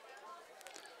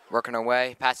 Working her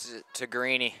way. Passes it to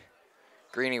Greeny.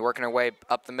 Greeny working her way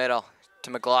up the middle to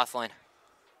McLaughlin.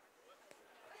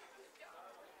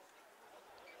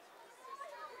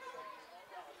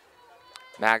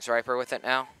 Mags Riper with it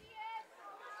now.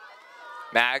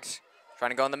 Mags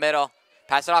trying to go in the middle.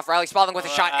 Pass it off. Riley Spalding with a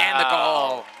shot and the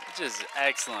goal. Just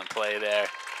excellent play there.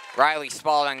 Riley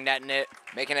Spalding netting it,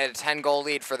 making it a 10-goal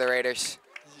lead for the Raiders.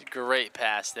 Great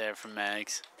pass there from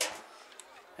Mags.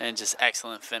 And just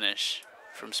excellent finish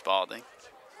from Spalding.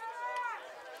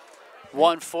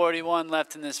 1:41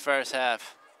 left in this first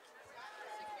half.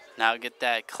 Now get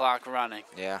that clock running.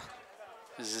 Yeah.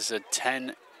 This is a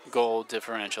 10-goal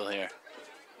differential here.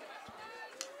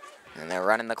 And they're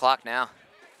running the clock now.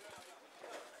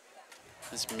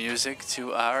 It's music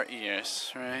to our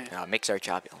ears, right? It makes our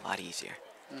job a lot easier.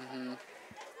 Mm-hmm.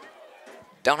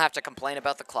 Don't have to complain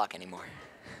about the clock anymore.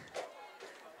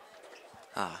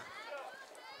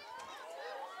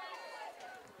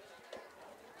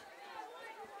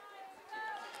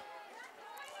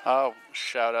 Oh,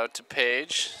 shout out to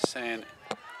Paige saying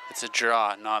it's a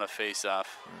draw, not a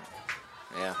face-off.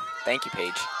 Yeah. Thank you,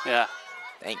 Paige. Yeah.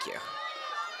 Thank you.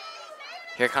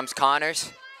 Here comes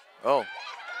Connors. Oh.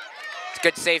 It's a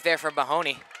good save there from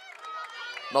Mahoney.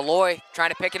 Malloy trying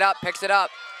to pick it up, picks it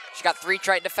up. She's got 3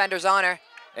 Triton defenders on her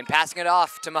and passing it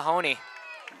off to Mahoney.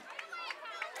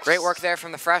 Great work there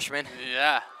from the freshman.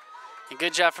 Yeah. And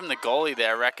good job from the goalie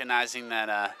there, recognizing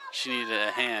that she needed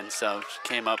a hand, so she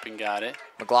came up and got it.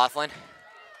 McLaughlin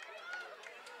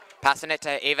passing it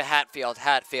to Ava Hatfield.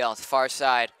 Hatfield, far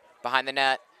side, behind the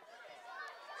net.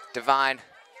 Devine,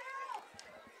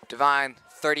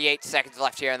 38 seconds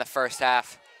left here in the first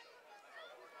half.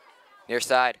 Near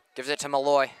side, gives it to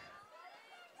Malloy.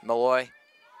 Malloy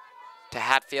to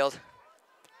Hatfield,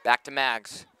 back to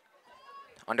Mags.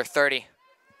 Under 30.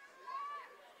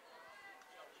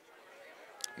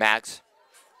 Mags,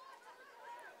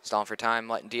 stalling for time,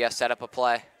 letting DS set up a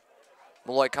play.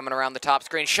 Malloy coming around the top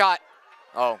screen, shot.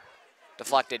 Oh,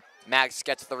 deflected. Mags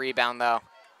gets the rebound though.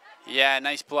 Yeah,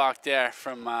 nice block there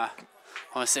from, I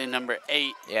want to say number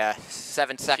 8. Yeah,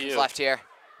 7 seconds Cute. left here.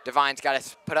 Devine's got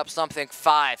to put up something.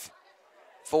 5,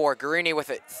 4, Guarini with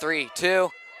it. 3, 2.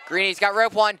 Guarini's got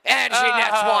rope 1, and she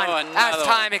nets 1 as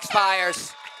time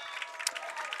expires.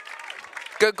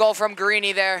 Good goal from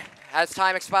Guarini there as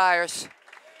time expires.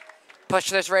 Push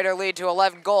this Raider lead to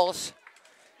 11 goals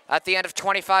at the end of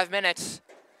 25 minutes.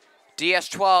 DS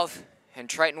 12 and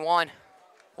Triton 1.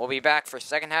 We'll be back for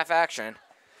second half action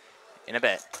in a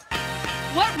bit.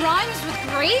 What rhymes with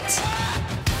great?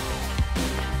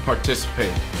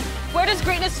 Participate. Where does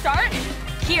greatness start?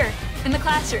 Here, in the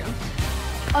classroom.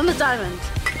 On the diamond.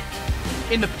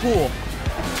 In the pool.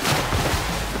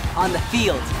 On the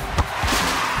field.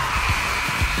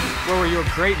 Where will your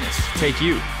greatness take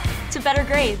you? To better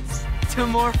grades. To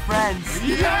more friends.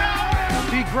 Yeah!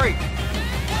 Be great.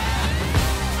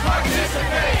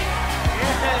 Participate!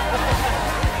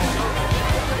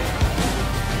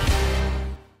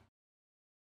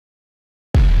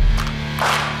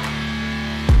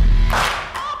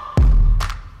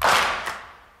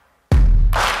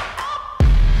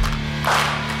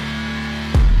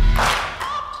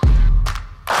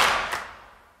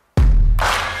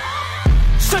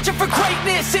 Searching for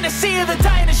greatness in a sea of the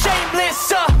dying and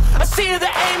shameless, a sea of the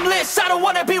aimless. I don't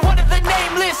wanna be one of the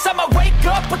nameless. I'ma wake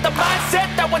up with the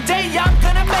mindset that one day I'm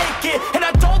gonna make it, and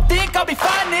I don't think I'll be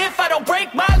fine if I don't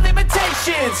break my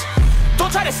limitations.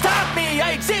 Don't try to stop me,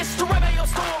 I exist to write my own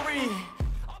story.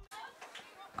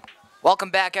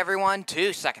 Welcome back, everyone,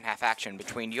 to second half action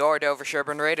between your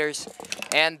Dover-Sherborn Raiders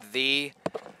and the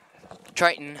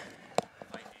Triton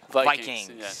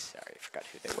Vikings. Yeah. Sorry, I forgot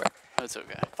who they were. That's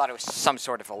okay. Thought it was some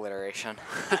sort of alliteration.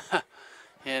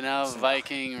 You know,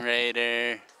 Viking,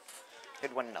 Raider,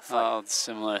 Good win in a fight. all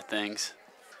similar things.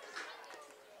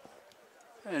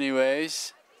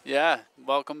 Anyways, yeah,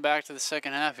 welcome back to the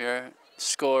second half here.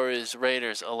 Score is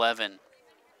Raiders 11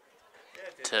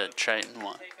 to Triton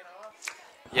 1.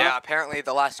 Yeah, apparently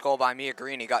the last goal by Mia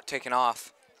Guarini got taken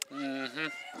off. Mm-hmm.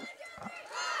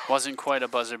 Wasn't quite a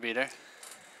buzzer beater.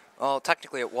 Well,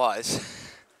 technically it was.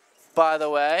 By the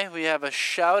way, we have a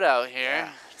shout out here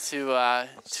to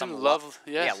Some lovely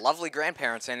lovely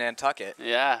grandparents in Nantucket.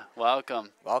 Yeah,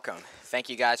 welcome. Welcome. Thank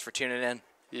you guys for tuning in.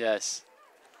 Yes.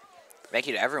 Thank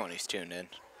you to everyone who's tuned in.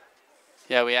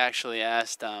 Yeah, we actually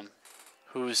asked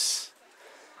whose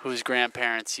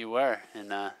grandparents you were,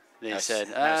 and they said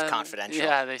that was confidential.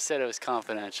 Yeah, they said it was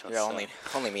confidential. You're so.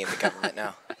 only me and the government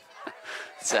now.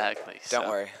 Exactly. Don't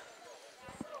worry.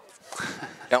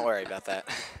 Don't worry about that.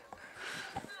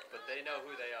 But they know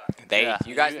who they are.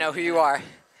 You guys know who you are.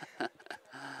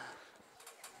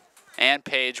 And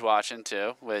Paige watching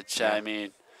too, which Yeah. I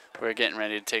mean, we're getting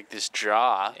ready to take this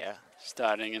draw. Yeah.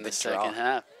 Starting in the draw. second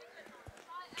half.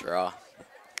 Draw. I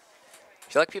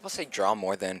feel like people say draw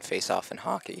more than face off in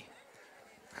hockey.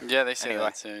 Yeah, they say Anyway.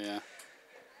 that too. Yeah.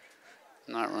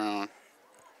 Not wrong.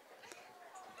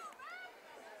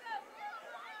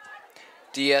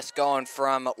 DS going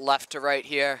from left to right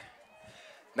here.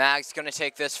 Mag's gonna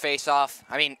take this face off.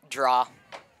 I mean, draw.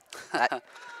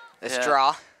 This Yeah.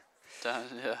 draw.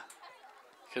 Done, yeah.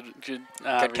 Good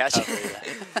Good catch. recovery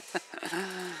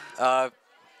there.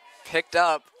 Picked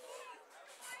up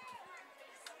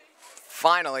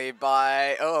finally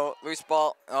by, loose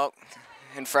ball. Oh,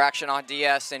 infraction on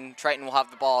DS, and Triton will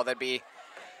have the ball. That'd be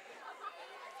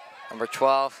number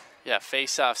 12. Yeah,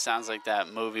 Face Off sounds like that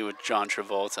movie with John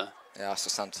Travolta Yeah, also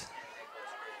sounds.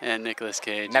 and Nicolas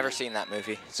Cage. Never seen that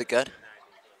movie. Is it good?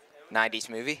 90s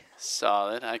movie?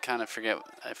 Solid. I kind of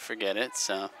forget it,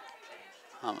 so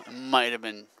it might have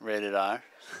been rated R.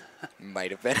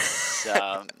 Might have been.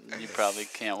 So you probably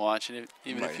can't watch it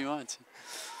even if you want to.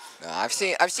 No, I've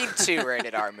seen 2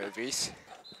 rated R movies.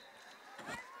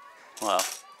 Well,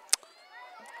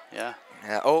 yeah.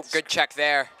 Oh, good check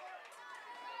there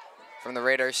from the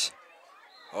Raiders.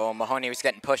 Oh, Mahoney was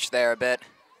getting pushed there a bit.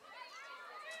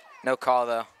 No call,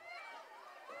 though.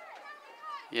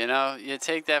 You know, you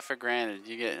take that for granted.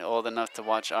 You get old enough to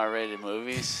watch R-rated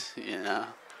movies, you know.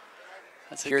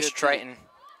 That's a Here's good Triton. thing.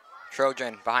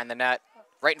 Trojan behind the net.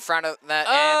 Right in front of the net,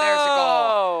 and there's the goal.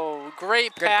 Oh,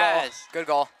 great Good pass. goal. Good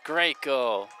goal. Great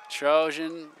goal.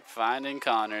 Trojan finding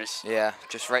Connors. Yeah,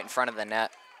 just right in front of the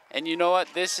net. And you know what?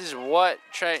 This is what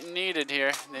Triton needed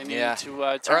here. They needed to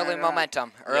turn early it around.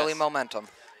 momentum. Early Yes. momentum.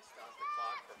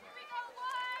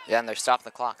 Yeah, and they're stopping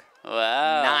the clock.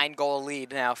 Wow. 9-goal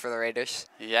lead now for the Raiders.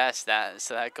 Yes,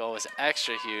 that goal was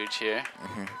extra huge here.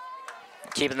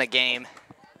 Keeping the game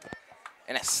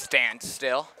in a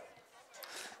standstill.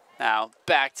 Now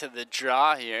back to the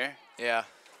draw here Yeah.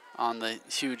 on the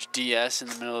huge DS in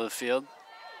the middle of the field.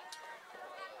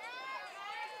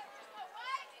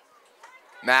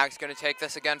 Mag's going to take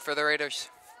this again for the Raiders.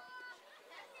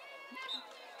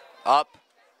 Up.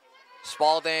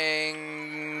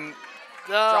 Spalding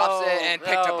drops it and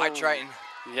picked up by Triton.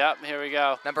 Yep, here we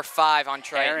go. Number 5 on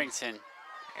Triton. Harrington.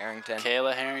 Harrington.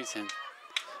 Kayla Harrington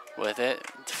with it.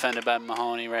 Defended by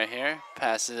Mahoney right here.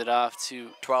 Passes it off to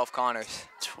 12 Connors.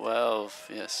 12,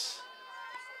 yes.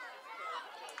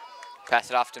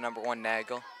 Pass it off to number 1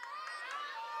 Nagel.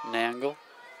 Nangle.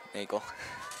 Nagel.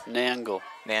 Nangle.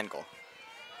 Nangle.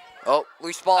 Oh,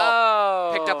 loose ball.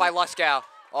 Oh. Picked up by Luskow.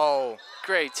 Oh.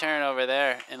 Great turn over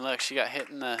there. And look, she got hit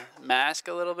in the mask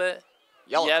a little bit.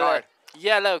 Yellow card.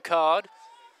 Yellow card.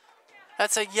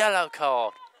 That's a yellow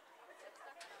card.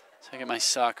 So I get my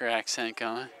soccer accent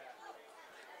going.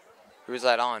 Who's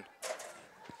that on?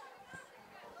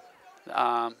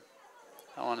 I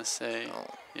want to say, Oh.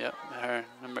 yep, her,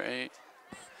 number 8.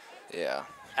 Yeah. Going to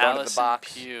the Allison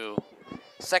box. Pugh.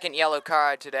 Second yellow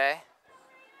card today.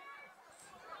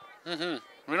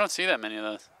 We don't see that many of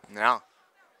those. No.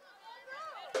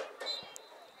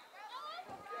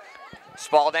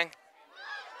 Spalding.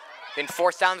 Been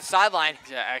forced down the sideline.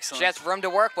 Yeah, excellent. She has room to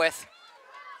work with.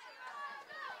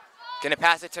 Gonna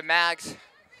pass it to Mags.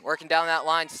 Working down that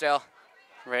line still.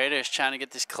 Raiders trying to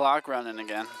get this clock running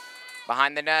again.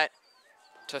 Behind the net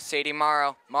to Sadie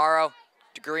Morrow. Morrow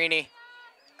to Greeny.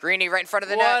 Greeny right in front of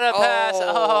the net. What a pass.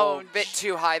 Oh, bit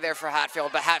too high there for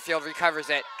Hatfield, but Hatfield recovers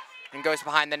it and goes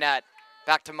behind the net.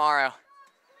 Back to Morrow.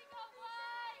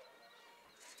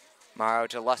 Morrow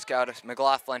to Luskow to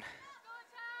McLaughlin.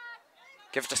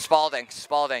 Give it to Spalding.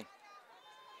 Spalding.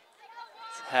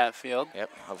 It's Hatfield. Yep,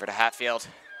 over to Hatfield.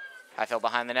 Hatfield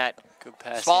behind the net. Good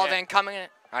pass. Spalding coming in.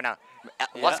 Oh, no.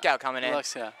 Luskow coming in.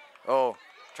 Luskow. Oh,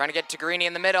 trying to get to Greeny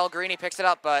in the middle. Greeny picks it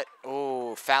up, but,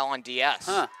 oh, foul on DS.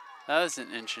 Huh. That was an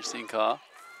interesting call.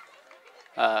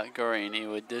 Gorini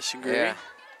would disagree. Yeah.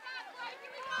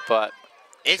 But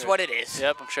It's what it is.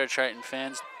 yep, I'm sure Triton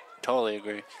fans totally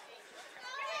agree.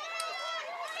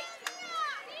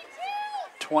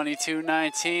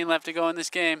 22-19 left to go in this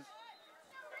game.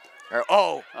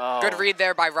 Oh, Oh. good read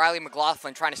there by Riley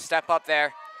McLaughlin, trying to step up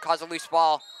there, cause a loose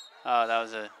ball. Oh, that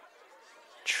was a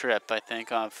trip, I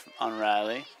think, on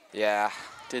Riley. Yeah.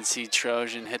 Did see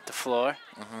Trojan hit the floor.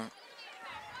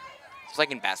 It's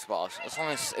like in basketball. As long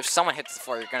as if someone hits the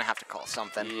floor, you're going to have to call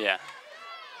something. Yeah.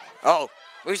 Oh,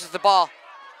 loses the ball.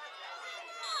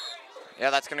 Yeah,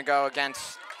 that's going to go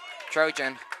against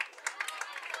Trojan.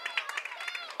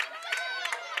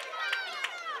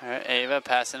 All right, Ava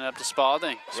passing it up to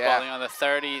Spalding. Yeah. Spalding on the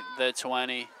 30, the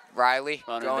 20. Riley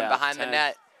Runner going down, behind 10. the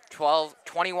net.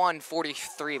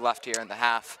 21-43 left here in the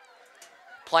half.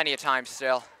 Plenty of time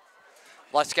still.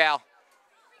 Luskow.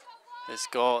 This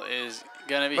goal is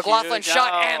going to be McLaughlin huge.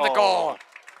 shot and the goal.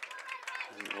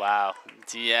 Wow.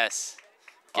 DS.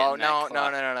 Oh, getting no, that no,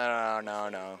 clock. no, no, no, no,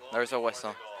 no. There's a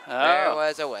whistle. Oh. There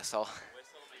was a whistle.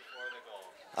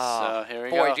 So here we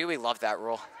Boy, go. do we love that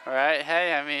rule. All right.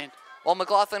 Hey, I mean, Well,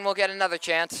 McLaughlin will get another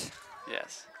chance.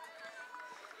 yes.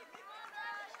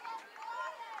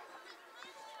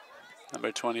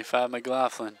 Number 25,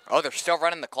 McLaughlin. Oh, they're still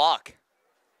running the clock.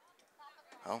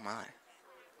 Oh, my.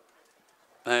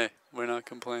 Hey, we're not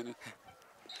complaining.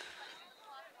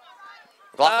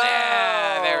 McLaughlin.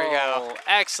 Yeah, there we go. Oh,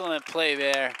 excellent play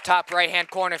there. Top right-hand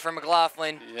corner for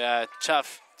McLaughlin. Yeah,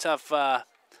 tough job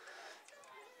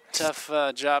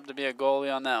to be a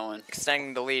goalie on that one.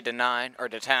 Extending the lead to 9, or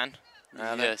to 10.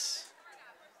 Yes.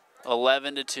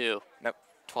 11-2. Nope,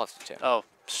 12-2. Oh,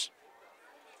 that's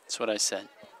what I said.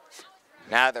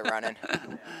 Now they're running.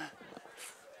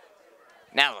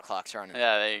 Now the clock's running.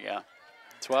 Yeah, there you go.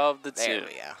 12-2. There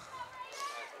we go.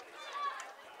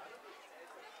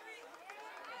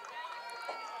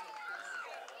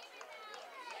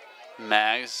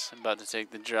 Mags about to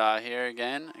take the draw here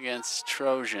again against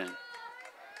Trojan.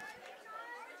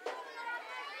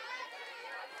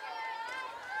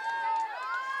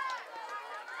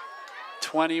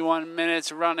 "21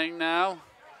 minutes running now.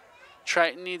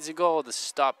 Triton needs a goal to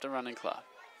stop the running clock.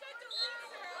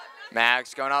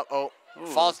 Mags going up. Oh, Ooh.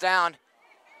 falls down,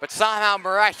 but somehow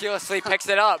miraculously picks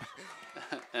it up.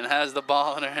 And has the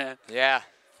ball in her hand. Yeah,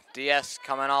 DS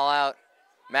coming all out.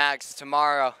 Mags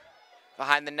tomorrow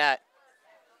behind the net.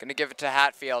 Gonna give it to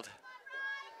Hatfield.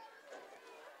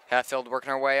 Hatfield working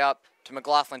her way up to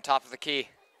McLaughlin, top of the key.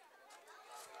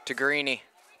 To Greeny.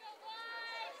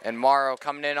 And Morrow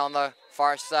coming in on the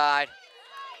far side.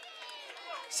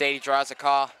 Sadie draws a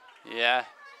call. Yeah.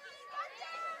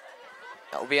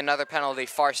 That will be another penalty,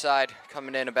 far side,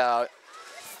 coming in about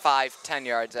 5-10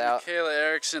 yards out. Kayla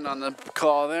Erickson on the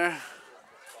call there.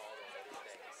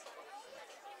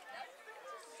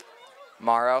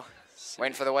 Morrow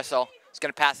waiting for the whistle. He's going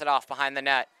to pass it off behind the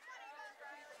net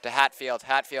to Hatfield.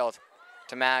 Hatfield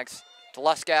to Mags to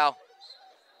Luskow.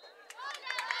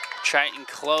 Triton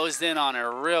closed in on her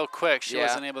real quick. She Yeah.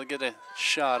 wasn't able to get a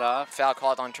shot off. Foul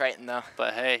called on Triton, though.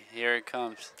 But hey, here it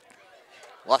comes.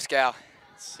 Luskow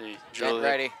Let's see. getting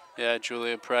ready. Yeah,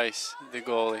 Julia Price, the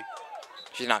goalie.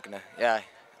 She's not going to, yeah.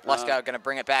 Luskow going to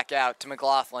bring it back out to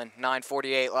McLaughlin.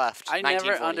 9:48 left. I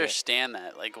never 19:48. understand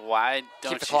that. Like, why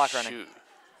don't the you clock shoot? running.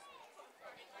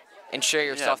 Ensure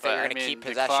yourself that you're going to keep The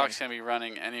possession. clock's going to be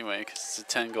running anyway because it's a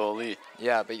 10-goal lead.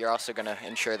 Yeah, but you're also going to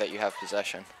ensure that you have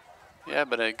possession. Yeah,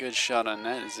 but a good shot on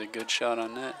net is a good shot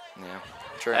on net. Yeah,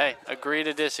 true. Hey, agree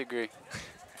to disagree.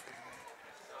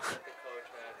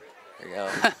 There you go.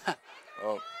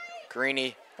 Oh,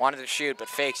 Greeny wanted to shoot, but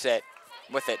fakes it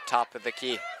with it, top of the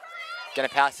key. Gonna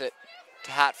pass it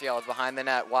to Hatfield behind the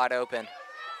net, wide open.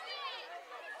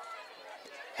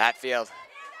 Hatfield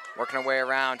working her way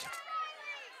around.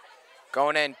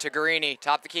 Going in to Greeny,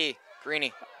 top of the key.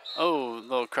 Greeny. Oh,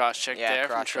 little cross check Yeah, there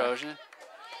from cross check. Trojan.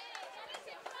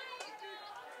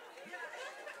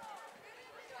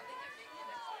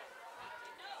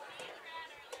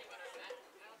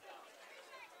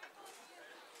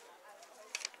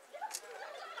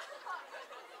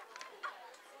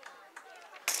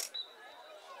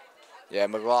 Yeah,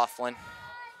 McLaughlin.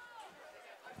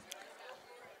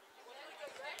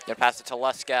 Gonna pass it to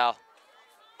Luskow.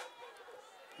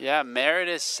 Yeah,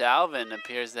 Meredith Salvin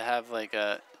appears to have like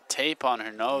a tape on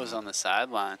her nose on the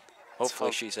sideline.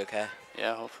 Hopefully she's okay.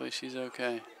 Yeah, hopefully she's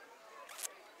okay.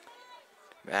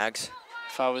 Mags.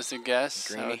 If I was to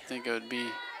guess, I Greeny. would think it would be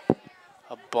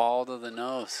a ball to the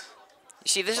nose. You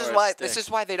see, this Or is a why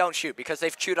stick. they don't shoot, because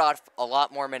they've chewed off a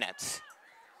lot more minutes.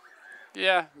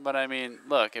 Yeah, but I mean,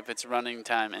 look, if it's running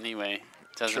time anyway,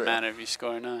 it doesn't True. matter if you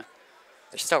score or not.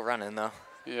 They're still running though.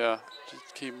 Yeah,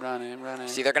 just keep running, running.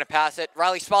 See, they're gonna pass it.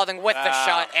 Riley Spalding with the Wow.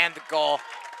 shot and the goal.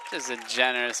 Just a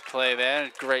generous play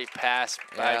there. Great pass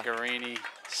by Yeah. Garini.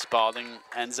 Spalding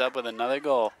ends up with another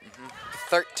goal.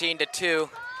 13-2.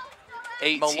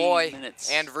 18 Malloy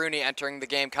minutes and Rooney entering the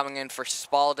game, coming in for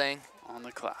Spalding on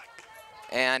the clock.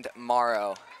 and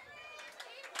Morrow.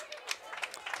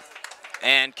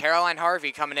 And Caroline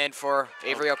Harvey coming in for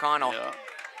Avery O'Connell. Yeah.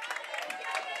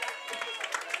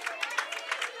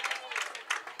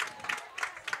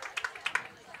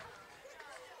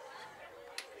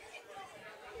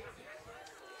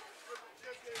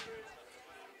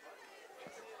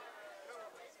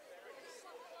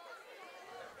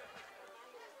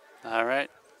 All right.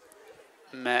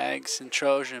 Mags and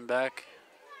Trojan back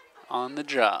on the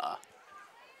draw.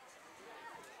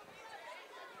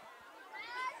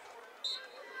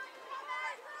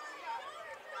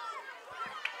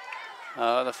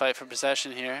 The fight for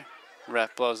possession here.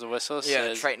 Ref blows the whistle. Yeah,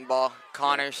 says, Triton ball.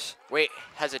 Connors,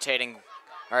 hesitating.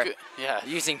 Or Good- yeah.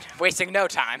 wasting no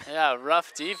time. Yeah,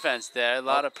 rough defense there. A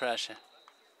lot of pressure.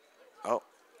 Oh.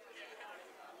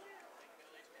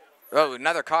 Oh,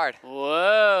 another card.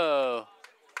 Whoa.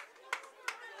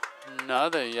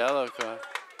 Another yellow card.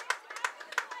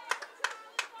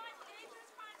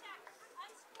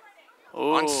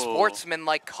 Ooh.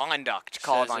 Unsportsmanlike conduct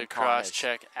called Says on a cross Connors.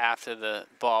 check after the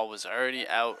ball was already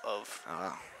out of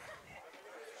Oh.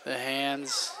 the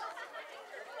hands.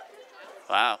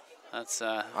 Wow, that's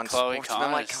Chloe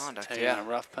Unsportsmanlike Connors conduct, taking yeah. a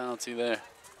rough penalty there.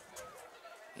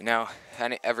 You know,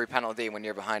 every penalty when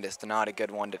you're behind is not a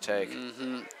good one to take.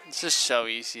 It's just so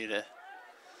easy to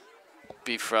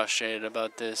be frustrated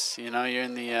about this. You know, you're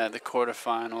in the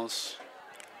quarterfinals.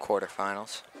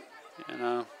 Quarterfinals. You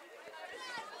know.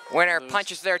 Winner Lose.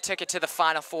 punches their ticket to the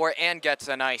Final Four and gets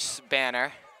a nice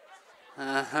banner.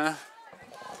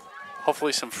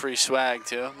 Hopefully some free swag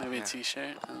too. Maybe a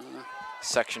T-shirt. I don't know.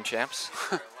 Section champs.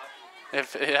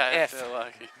 If If. they're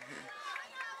lucky.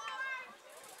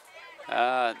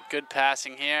 Good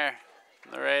passing here.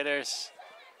 The Raiders.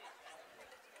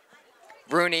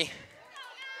 Rooney.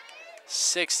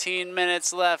 16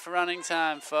 minutes left running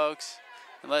time, folks.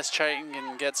 unless Triton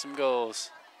can get some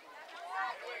goals.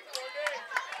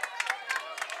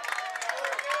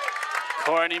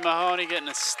 Courtney Mahoney getting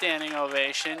a standing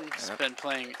ovation. He's been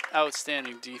playing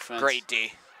outstanding defense. Great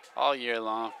D. All year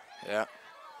long. Yeah.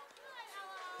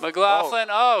 McLaughlin,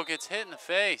 gets hit in the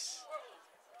face.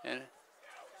 And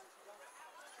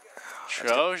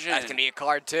Trojan. That's going to be a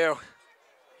card, too.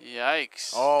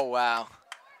 Yikes. Oh, wow.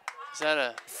 Is that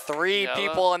a 3 yellow?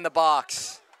 people in the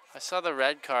box. I saw the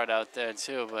red card out there,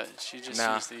 too, but she just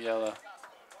used the yellow.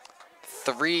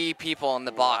 3 people in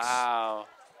the box. Wow.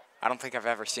 I don't think I've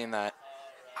ever seen that.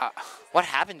 What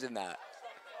happens in that?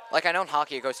 Like, I know in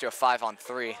hockey it goes to a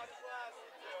 5-on-3.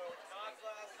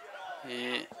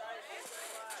 Yeah.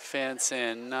 Fans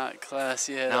saying not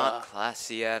classy at all. Not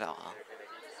classy at all.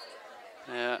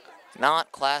 Yeah.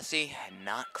 Not classy and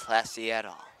not classy at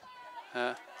all.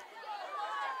 Huh?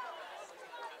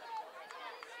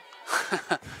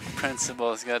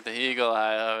 Principal's got the eagle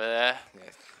eye over there. Yeah,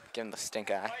 give him the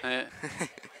stink eye. Yeah.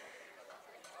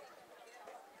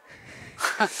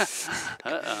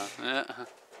 Yeah.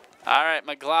 All right,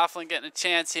 McLaughlin getting a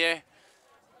chance here.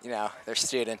 You know, they're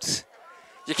students.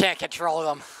 You can't control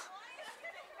them.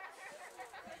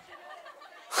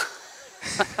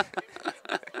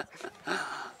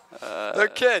 They're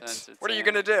kids. What are you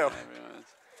going to do? Everyone,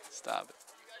 stop it.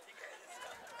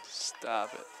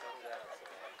 Stop it.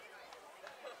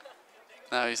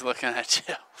 Now he's looking at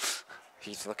you.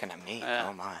 He's looking at me. Yeah.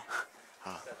 Oh, my.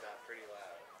 Oh.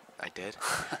 I did?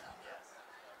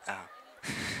 Oh.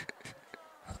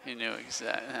 He knew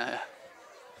exactly.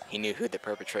 He knew who the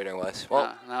perpetrator was.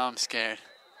 Well, now I'm scared.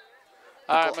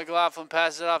 All right, McLaughlin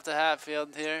passes it off to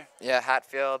Hatfield here. Yeah,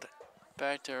 Hatfield.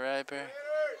 Back to Riper.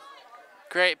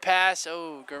 Great pass.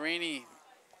 Oh, Garini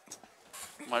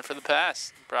went for the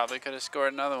pass. Probably could have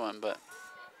scored another one, but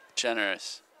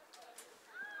generous.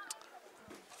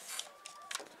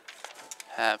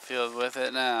 Hatfield with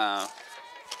it now.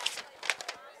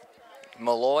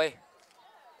 Malloy.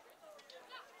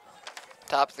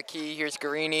 Top of the key. Here's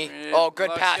Garini. Oh,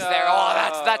 good pass there.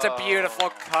 Oh, that's a beautiful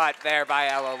cut there by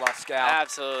Ella Luskow.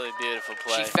 Absolutely beautiful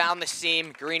play. She found the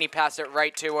seam. Garini passed it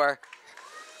right to her.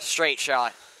 Straight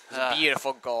shot. It was a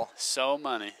beautiful goal. So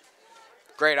money.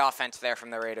 Great offense there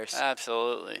from the Raiders.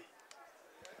 Absolutely.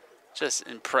 Just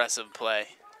impressive play.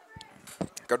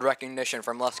 Good recognition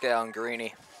from Luskow and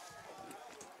Garini.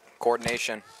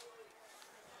 Coordination.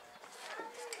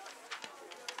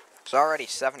 It's already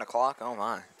 7 o'clock. Oh,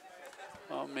 my.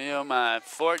 Oh, me, oh, my.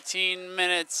 14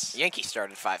 minutes. Yankees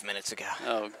started 5 minutes ago.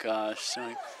 Oh, gosh.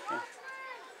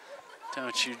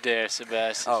 Don't you dare,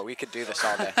 Sebastian. Oh, we could do this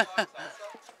all day.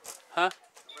 Huh?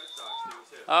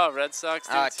 Oh, Red Sox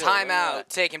do too. Timeout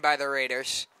taken by the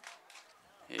Raiders.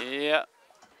 Yep.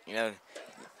 You know,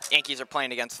 Yankees are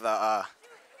playing against the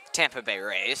Tampa Bay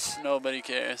Rays. Nobody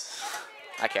cares.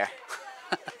 I care.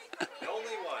 The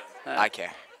only one. I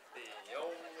care.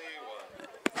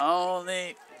 The only one.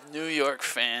 Only New York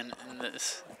fan in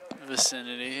this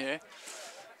vicinity here.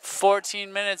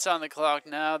 14 minutes on the clock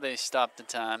now. They stopped the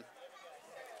time,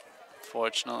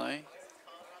 fortunately.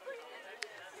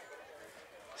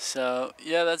 So,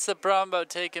 yeah, that's the problem about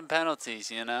taking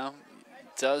penalties, you know.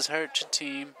 It does hurt your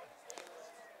team.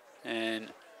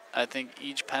 And I think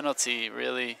each penalty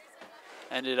really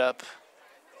ended up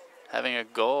having a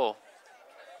goal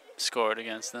scored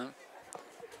against them.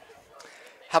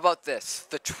 How about this?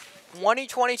 The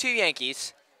 2022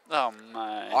 Yankees Oh,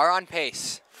 my. are on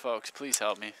pace Folks, please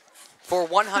help me. for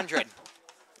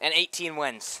 118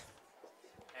 wins.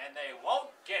 And they won't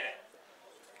get it.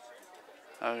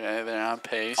 Okay, they're on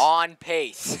pace. On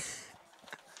pace.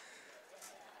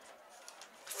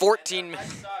 14 Red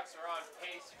Sox are on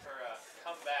pace for a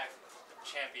comeback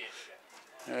championship.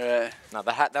 All right. No,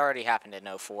 that already happened in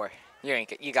 04. You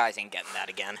guys ain't getting that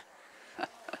again.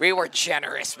 We were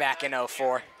generous back in 04.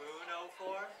 Boone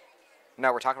 04?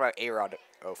 No, we're talking about A-Rod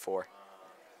 04.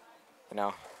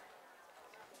 No.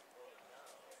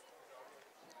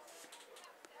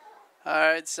 All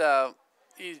right, so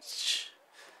each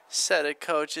set of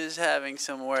coaches having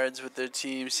some words with their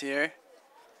teams here.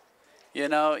 You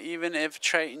know, even if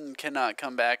Triton cannot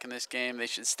come back in this game, they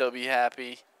should still be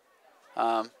happy.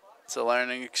 It's a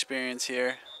learning experience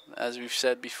here, as we've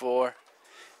said before.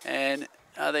 And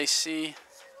they see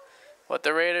what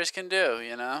the Raiders can do,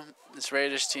 you know. This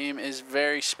Raiders team is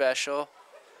very special.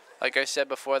 Like I said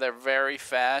before, they're very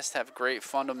fast, have great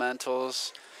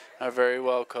fundamentals, are very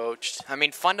well coached. I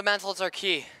mean, fundamentals are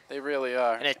key They really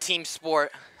are. in a team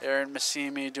sport. Erin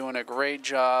Massimi doing a great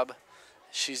job.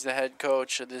 She's the head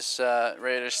coach of this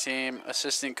Raiders team.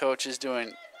 Assistant coach is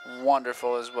doing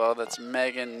wonderful as well. That's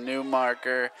Megan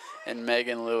Newmarker and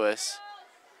Megan Lewis.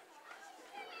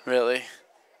 really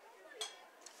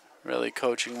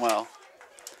coaching well.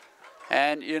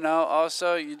 And, you know,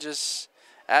 also you just,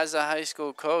 as a high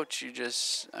school coach, you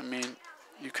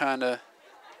kind of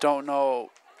don't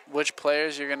know which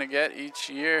players you're going to get each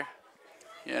year.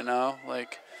 You know,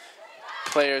 like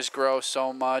players grow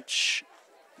so much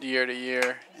year to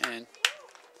year, and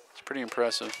it's pretty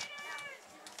impressive.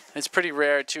 It's pretty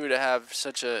rare, too, to have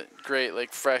such a great,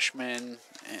 like, freshman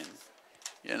and,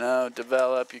 you know,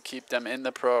 develop. You keep them in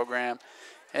the program.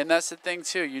 And that's the thing,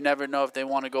 too. You never know if they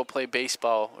want to go play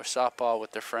baseball or softball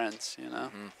with their friends, you know.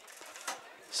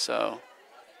 So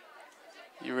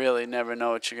you really never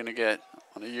know what you're going to get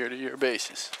on a year-to-year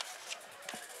basis.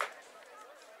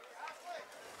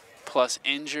 Plus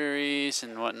injuries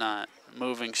and whatnot,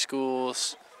 moving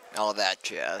schools. All that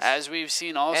jazz. As we've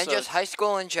seen also. And just high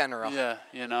school in general. Yeah,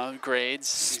 you know, grades.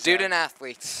 Student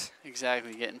athletes.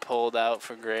 Exactly, getting pulled out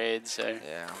for grades or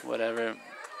whatever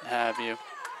have you.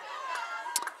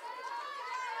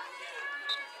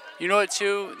 You know what,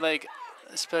 too? Like,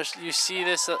 especially, you see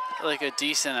this like a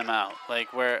decent amount.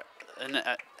 Like, where an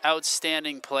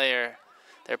outstanding player,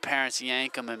 their parents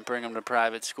yank them and bring them to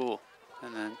private school.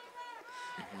 And then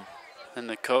and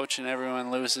the coach and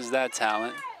everyone loses that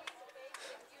talent.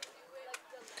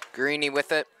 Greeny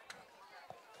with it.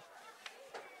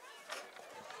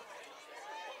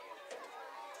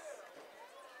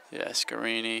 Yes,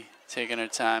 Garini taking her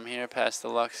time here past the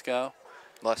Luxco.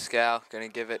 Luxco going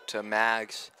to give it to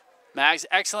Mags. Mags,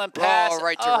 excellent pass. Oh,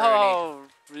 right to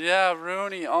Rooney. Yeah,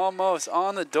 Rooney almost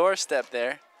on the doorstep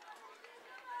there.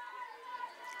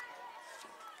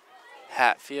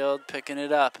 Hatfield picking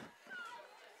it up.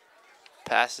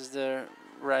 Passes to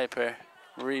Reaper.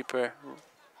 Raper,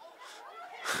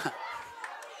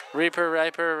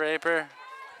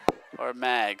 or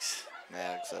Mags.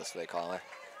 Mags, that's what they call her.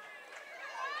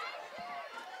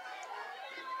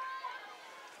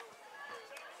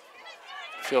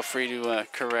 Feel free to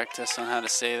correct us on how to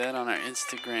say that on our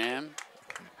Instagram.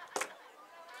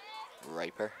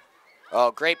 Riper.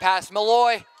 Oh, great pass,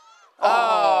 Malloy.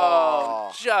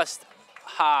 Oh, just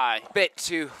high. Bit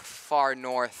too far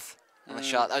north on the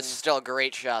shot. That was still a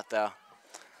great shot, though.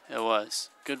 It was.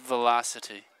 Good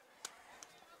velocity.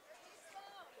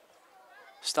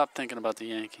 Stop thinking about the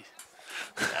Yankees.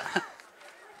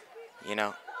 You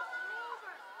know.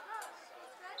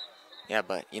 Yeah,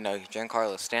 but, you know,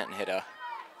 Giancarlo Stanton hit a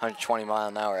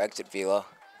 120-mile-an-hour exit velo.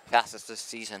 Fastest this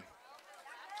season.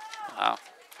 Wow.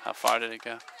 How far did it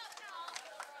go?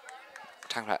 We're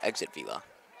talking about exit velo,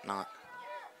 not.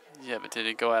 Yeah, but did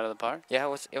it go out of the park? Yeah, it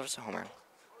was a home run.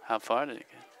 How far did it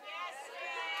go?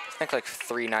 I think like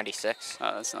 396.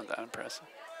 Oh, that's not that impressive.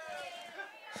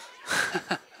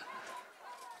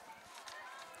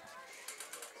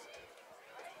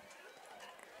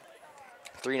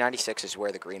 396 is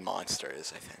where the Green Monster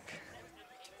is, I think.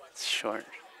 It's short.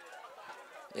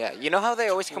 Yeah, you know how they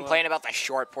always complain about the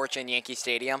short porch in Yankee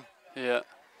Stadium? Yeah.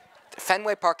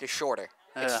 Fenway Park is shorter.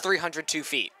 It's Yeah. 302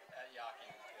 feet.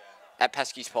 At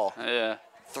Pesky's Pole. Yeah.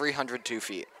 302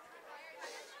 feet.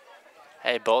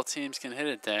 Hey, both teams can hit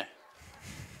it there.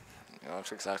 You know,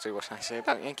 that's exactly what I say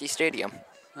about Yankee Stadium.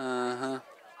 Uh-huh.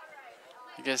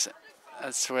 I guess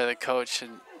that's where the coach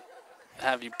should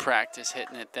have you practice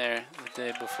hitting it there the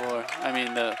day before. I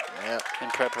mean, in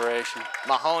preparation.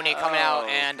 Mahoney coming out,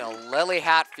 and Lily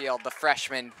Hatfield, the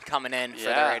freshman, coming in for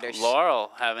the Raiders.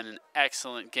 Laurel having an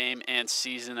excellent game and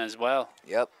season as well.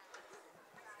 Yep.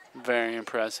 Very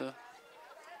impressive.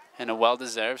 And a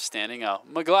well-deserved standing out.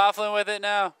 McLaughlin with it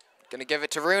now. Gonna give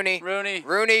it to Rooney. Rooney.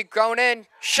 Rooney going in.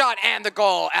 Shot and the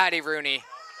goal. Addie Rooney.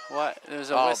 What?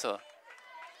 There's a whistle.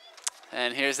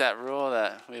 And here's that rule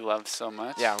that we love so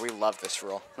much. Yeah, we love this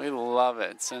rule. We love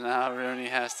it. So now Rooney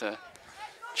has to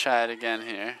try it again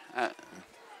here.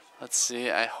 Let's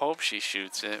see. I hope she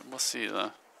shoots it. We'll see,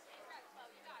 though.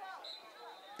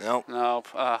 Nope. Nope.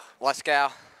 Let's go.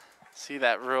 See,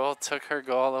 that rule took her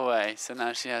goal away. So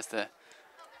now she has to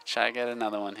try to get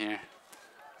another one here.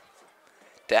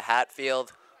 To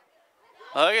Hatfield.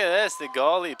 Look at this. The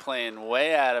goalie playing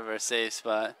way out of her safe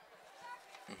spot.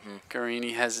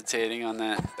 Garini hesitating on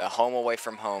that. The home away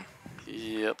from home.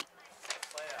 Yep.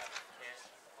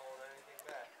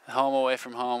 Home away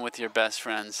from home with your best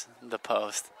friends. The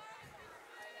post.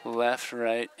 Left,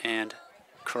 right, and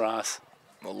cross.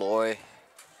 Malloy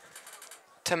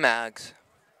to Mags.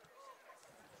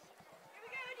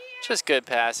 Just good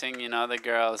passing. You know, the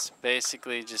girls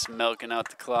basically just milking out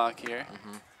the clock here.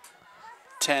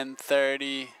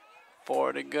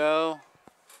 10:34 to go.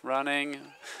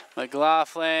 Running.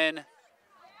 McLaughlin.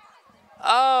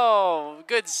 Oh,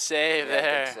 good save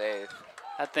there. Good save.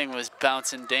 That thing was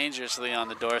bouncing dangerously on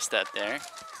the doorstep there.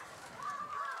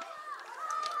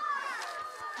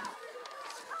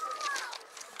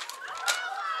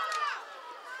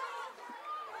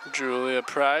 Julia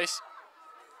Price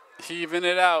heaving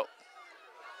it out.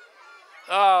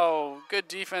 Oh, good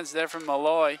defense there from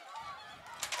Malloy.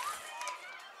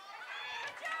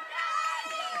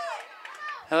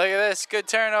 And look at this, good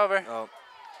turnover. Oh.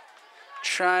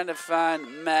 Trying to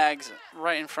find Mags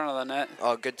right in front of the net.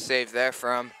 Oh, good save there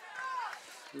from.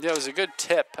 Yeah, it was a good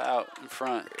tip out in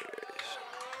front.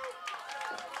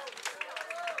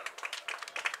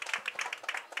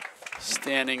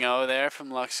 Standing O there from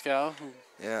Luxco,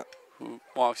 who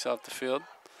walks off the field.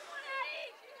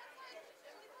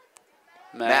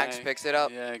 Mags picks it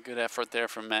up. Yeah, good effort there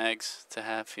from Mags to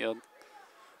Hatfield.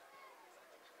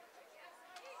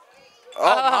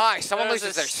 Oh my, someone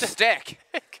loses their stick.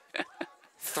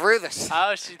 Threw the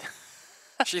How she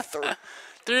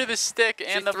threw the stick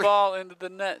and the ball into the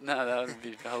net. No, that would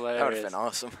be hilarious. That would have been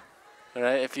awesome.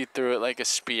 Right, if you threw it like a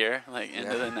spear, like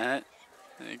into the net,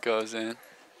 and it goes in.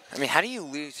 I mean, how do you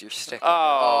lose your stick?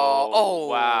 Oh,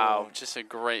 wow. Just a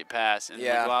great pass. And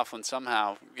Yeah. McLaughlin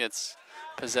somehow gets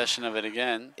possession of it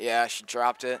again. Yeah, she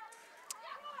dropped it.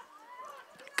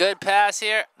 Good pass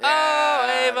here.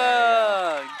 Yeah,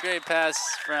 Ava! Great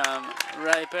pass from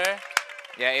Riper.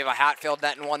 Yeah, Ava Hatfield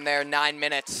netting one there, 9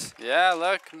 minutes. Yeah,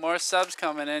 look, more subs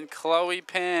coming in. Chloe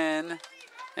Pan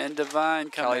and Devine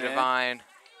coming Kelly Devine.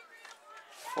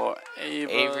 for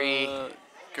Ava. Avery.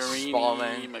 Garini,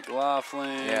 Spalding.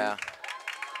 McLaughlin. Yeah.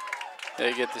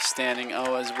 They get the standing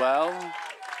O as well.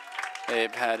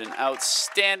 They've had an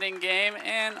outstanding game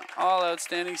and all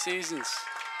outstanding seasons.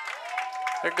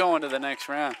 They're going to the next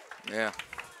round. Yeah.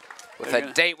 With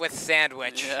a date with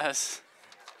Sandwich. Yes.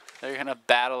 They're going to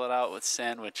battle it out with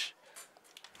Sandwich.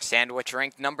 Sandwich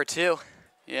ranked number 2.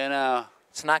 You know.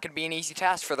 It's not going to be an easy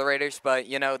task for the Raiders, but,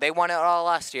 you know, they won it all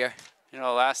last year. You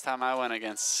know, last time I went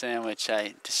against Sandwich,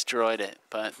 I destroyed it,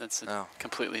 but that's a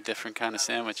completely different kind of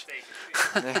sandwich.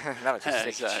 That was a steak.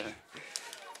 Exactly.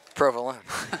 Provolone.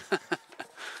 It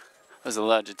was a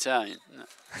large Italian. No,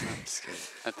 just kidding.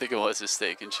 I think it was a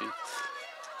steak and cheese.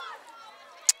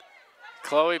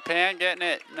 Chloe Pan getting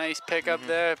it. Nice pick up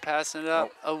there, passing it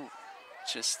up. Oh,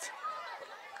 just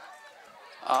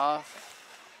off.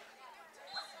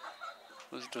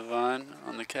 Was Devon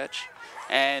on the catch.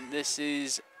 And this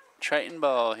is Triton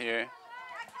ball here.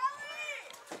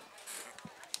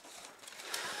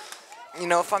 You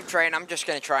know, if I'm Triton, I'm just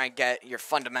going to try and get your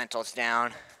fundamentals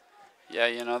down. Yeah,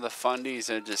 you know, the fundies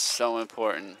are just so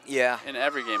important. Yeah. In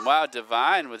every game. Wow,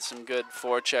 Devine with some good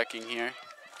forechecking here.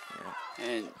 Yeah.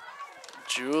 And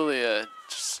Julia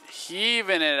just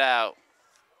heaving it out.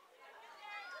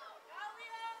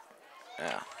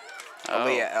 Yeah.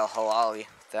 Aaliyah El Halali,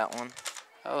 that one.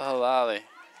 El Halali.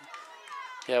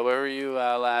 Yeah, where were you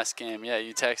last game? Yeah,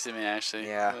 you texted me actually.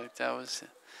 Yeah. Like, that was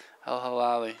El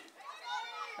Halali.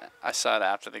 I saw it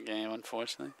after the game,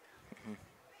 unfortunately.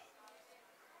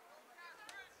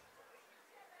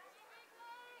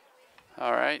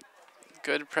 All right.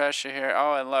 Good pressure here.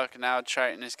 Oh, and look, now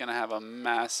Triton is going to have a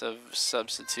massive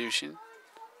substitution.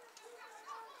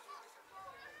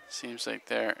 Seems like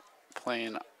they're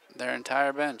playing their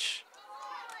entire bench.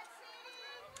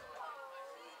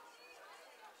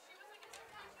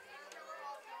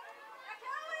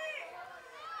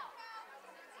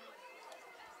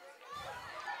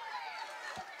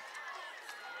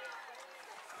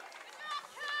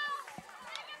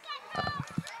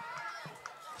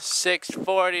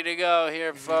 .640 to go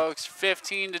here, folks.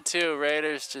 15-2.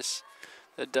 Raiders just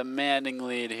the demanding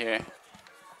lead here.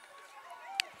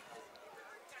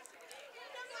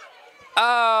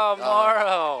 Oh,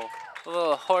 Morrow. A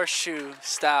little horseshoe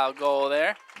style goal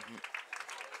there.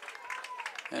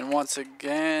 And once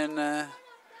again,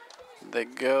 the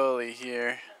goalie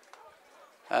here,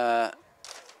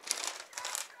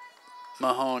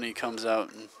 Mahoney, comes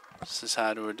out and says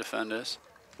hi to her defenders.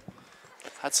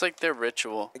 That's like their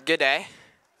ritual. Good day.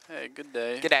 Hey, good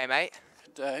day. Good day, mate.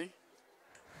 Good day.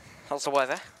 How's the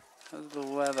weather? How's the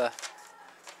weather?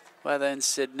 Weather in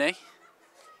Sydney.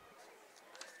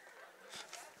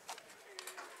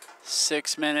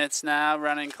 6 minutes now,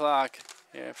 running clock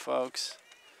here, folks.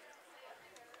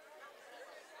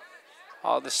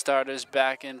 All the starters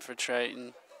back in for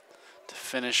Triton to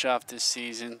finish off this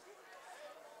season.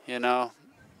 You know,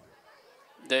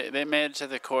 they made it to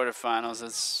the quarterfinals.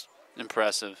 It's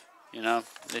impressive, you know.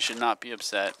 They should not be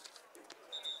upset.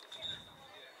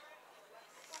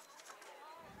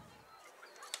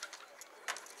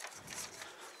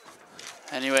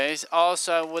 Anyways,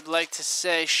 also I would like to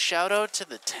say shout out to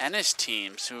the tennis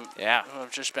teams who have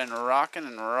just been rocking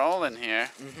and rolling here.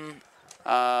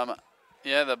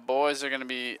 Yeah, the boys are going to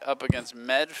be up against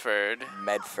Medford.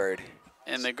 Medford.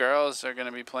 And the girls are going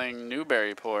to be playing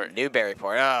Newburyport.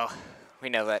 Newburyport. Oh, We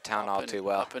know that town all too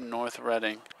well. Up in North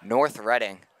Reading. North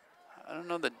Reading. I don't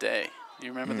know the day. Do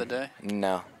you remember the day?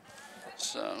 No.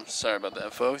 So, sorry about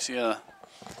that, folks. You gotta...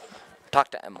 Talk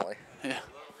to Emily. Yeah.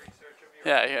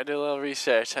 Yeah, you gotta do a little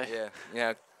research. Yeah.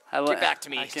 Get back to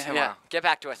me tomorrow. Yeah. Get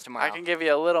back to us tomorrow. I can give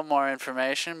you a little more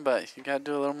information, but you gotta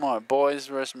do a little more. Boys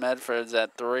versus Medford's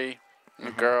at 3.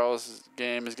 The girls'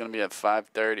 game is gonna be at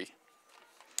 5:30.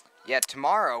 Yeah,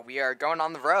 tomorrow we are going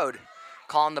on the road,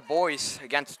 calling the boys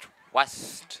against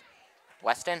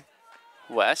Weston.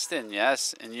 Weston,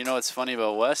 yes. And you know what's funny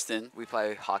about Weston? We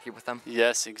play hockey with them.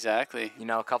 Yes, exactly. You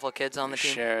know a couple of kids on the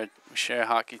team? We share a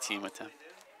hockey team with them.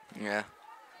 Yeah.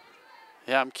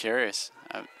 Yeah, I'm curious.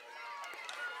 I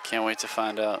can't wait to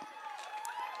find out.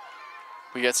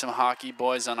 We got some hockey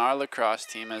boys on our lacrosse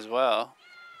team as well.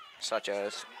 Such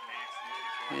as?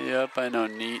 Yep, I know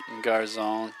Neat and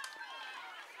Garzone.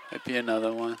 Might be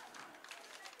another one.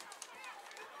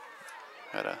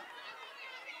 Gotta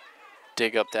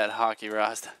dig up that hockey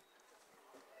roster.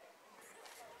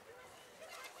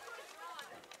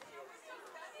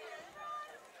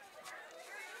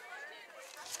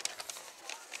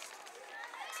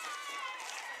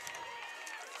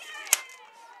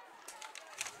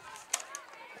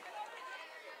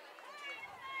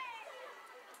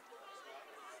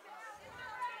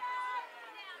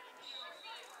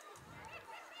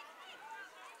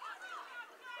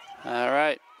 All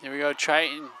right, here we go,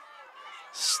 Triton.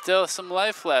 Still some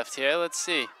life left here. Let's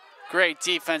see. Great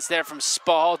defense there from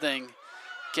Spalding.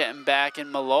 Getting back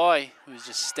in Malloy, who's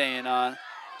just staying on.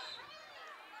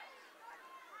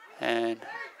 And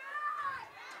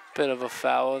a bit of a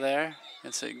foul there.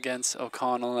 It's against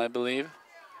O'Connell, I believe.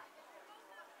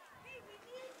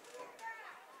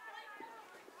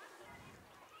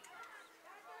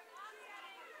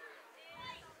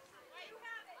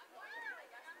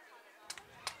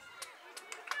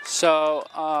 So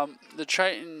the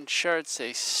Triton shirts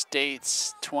say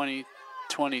States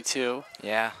 2022.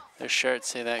 Yeah. Their shirts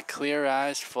say that clear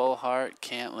eyes, full heart,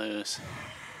 can't lose.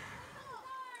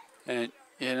 And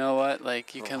you know what?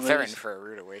 Like you can they're lose. in for a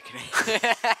rude awakening.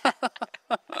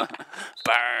 Burn.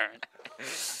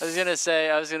 I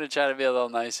was gonna try to be a little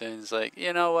nicer and it's like,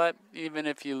 you know what? Even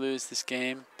if you lose this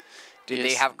game, do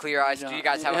they have clear eyes? Do you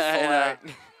guys have a full heart?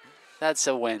 That's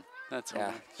a win. That's a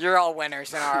win. You're all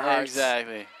winners in our hearts.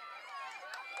 Exactly.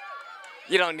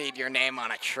 You don't need your name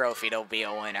on a trophy to be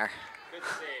a winner. Good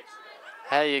saves.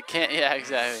 Hey, you can't. Yeah,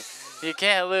 exactly. You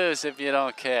can't lose if you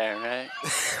don't care, right?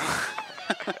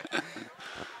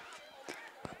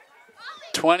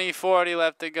 20:40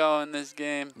 left to go in this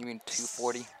game. You mean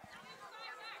 2:40?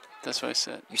 That's what I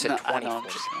said. You said 20. I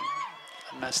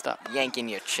messed up. Yanking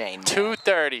your chain.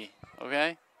 2:30.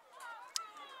 Okay.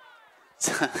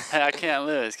 I can't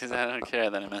lose because I don't care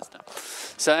that I messed up.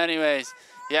 So, anyways,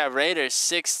 yeah, Raiders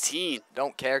 16.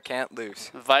 Don't care, can't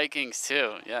lose. Vikings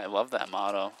 2. Yeah, I love that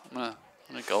motto. I'm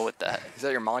gonna go with that. Is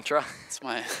that your mantra? It's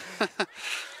my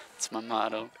it's my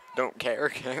motto. Don't care,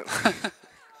 can't lose.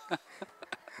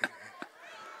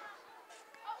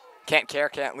 Can't care,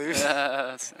 can't lose.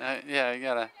 Yeah, you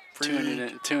gotta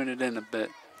tune it in a bit.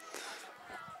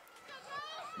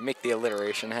 Make the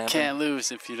alliteration happen. Can't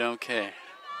lose if you don't care.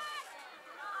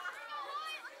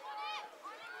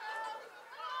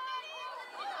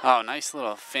 Oh, nice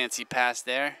little fancy pass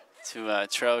there to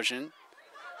Trojan.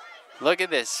 Look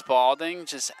at this. Spalding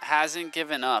just hasn't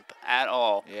given up at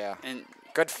all. Yeah. And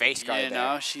good face guard there. You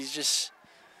know, she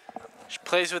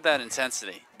plays with that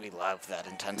intensity. We love that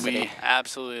intensity. We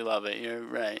absolutely love it. You're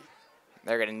right.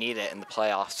 They're going to need it in the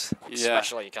playoffs,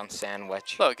 especially against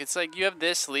Sandwich. Look, it's like you have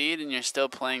this lead and you're still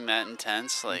playing that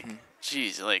intense. Like,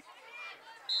 geez, like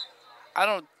I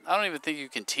don't even think you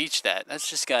can teach that. That's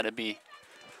just got to be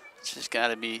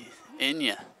in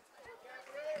you.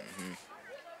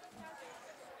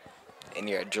 In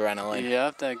your adrenaline.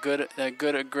 Yep, that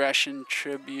good aggression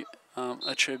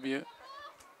attribute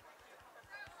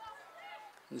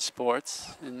in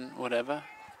sports and whatever.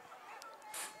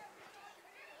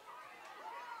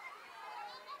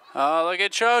 Oh, look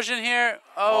at Trojan here.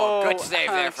 Oh, good save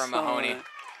there from Mahoney.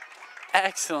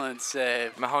 Excellent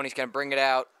save. Mahoney's going to bring it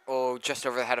out. Oh, just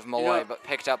over the head of Malloy, but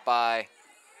picked up by...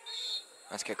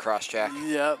 Let's get cross-check.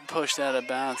 Yep, pushed out of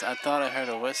bounds. I thought I heard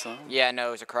a whistle. Yeah, no,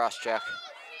 it was a cross-check.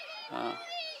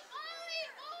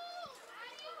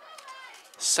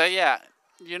 So, yeah,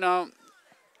 you know,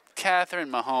 Catherine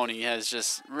Mahoney has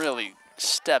just really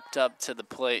stepped up to the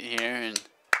plate here and,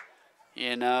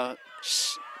 you know,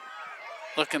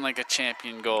 looking like a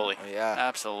champion goalie. Oh, yeah.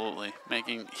 Absolutely.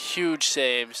 Making huge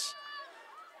saves.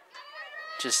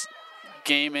 Just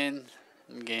game in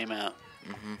and game out.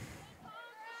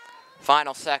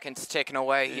 Final seconds ticking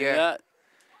away here. Yeah.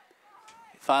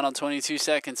 Final 22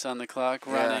 seconds on the clock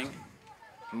running.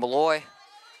 Malloy.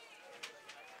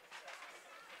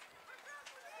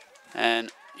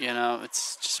 And, you know,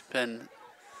 it's just been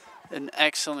an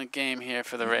excellent game here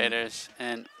for the Raiders.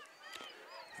 And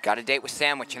Got a date with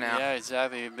Sandwich now. yeah,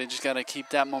 exactly. They just got to keep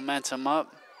that momentum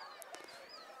up.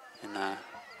 And,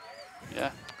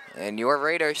 yeah. And your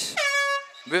Raiders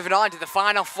moving on to the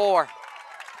Final Four.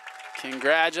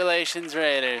 Congratulations,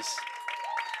 Raiders.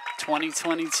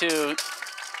 2022,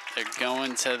 they're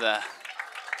going to the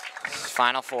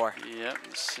Final Four. Yep,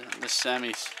 the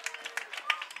semis.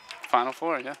 Final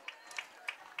Four, yeah.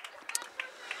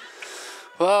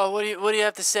 Well, what do you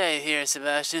have to say here,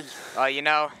 Sebastian? You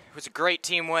know, it was a great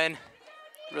team win.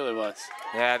 Really was.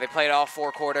 Yeah, they played all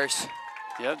 4 quarters.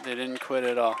 Yep, they didn't quit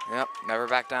at all. Yep, never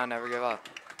back down, never give up.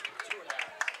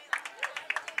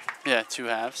 Yeah, 2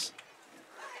 halves.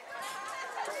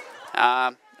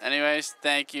 Anyways,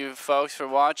 thank you, folks, for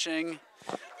watching.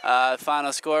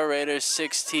 Final score, Raiders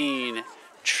 16,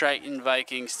 Triton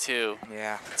Vikings 2.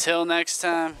 Yeah. Till next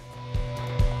time.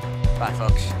 Bye,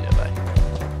 folks. Yeah, bye.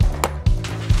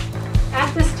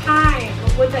 At this time,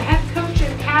 would the head coach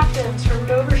and captains from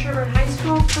Dover-Sherborn High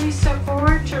School please step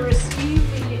forward to receive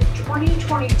the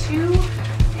 2022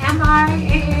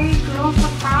 MIAA Girls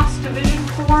Lacrosse Division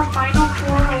 4 Final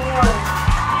Four Award.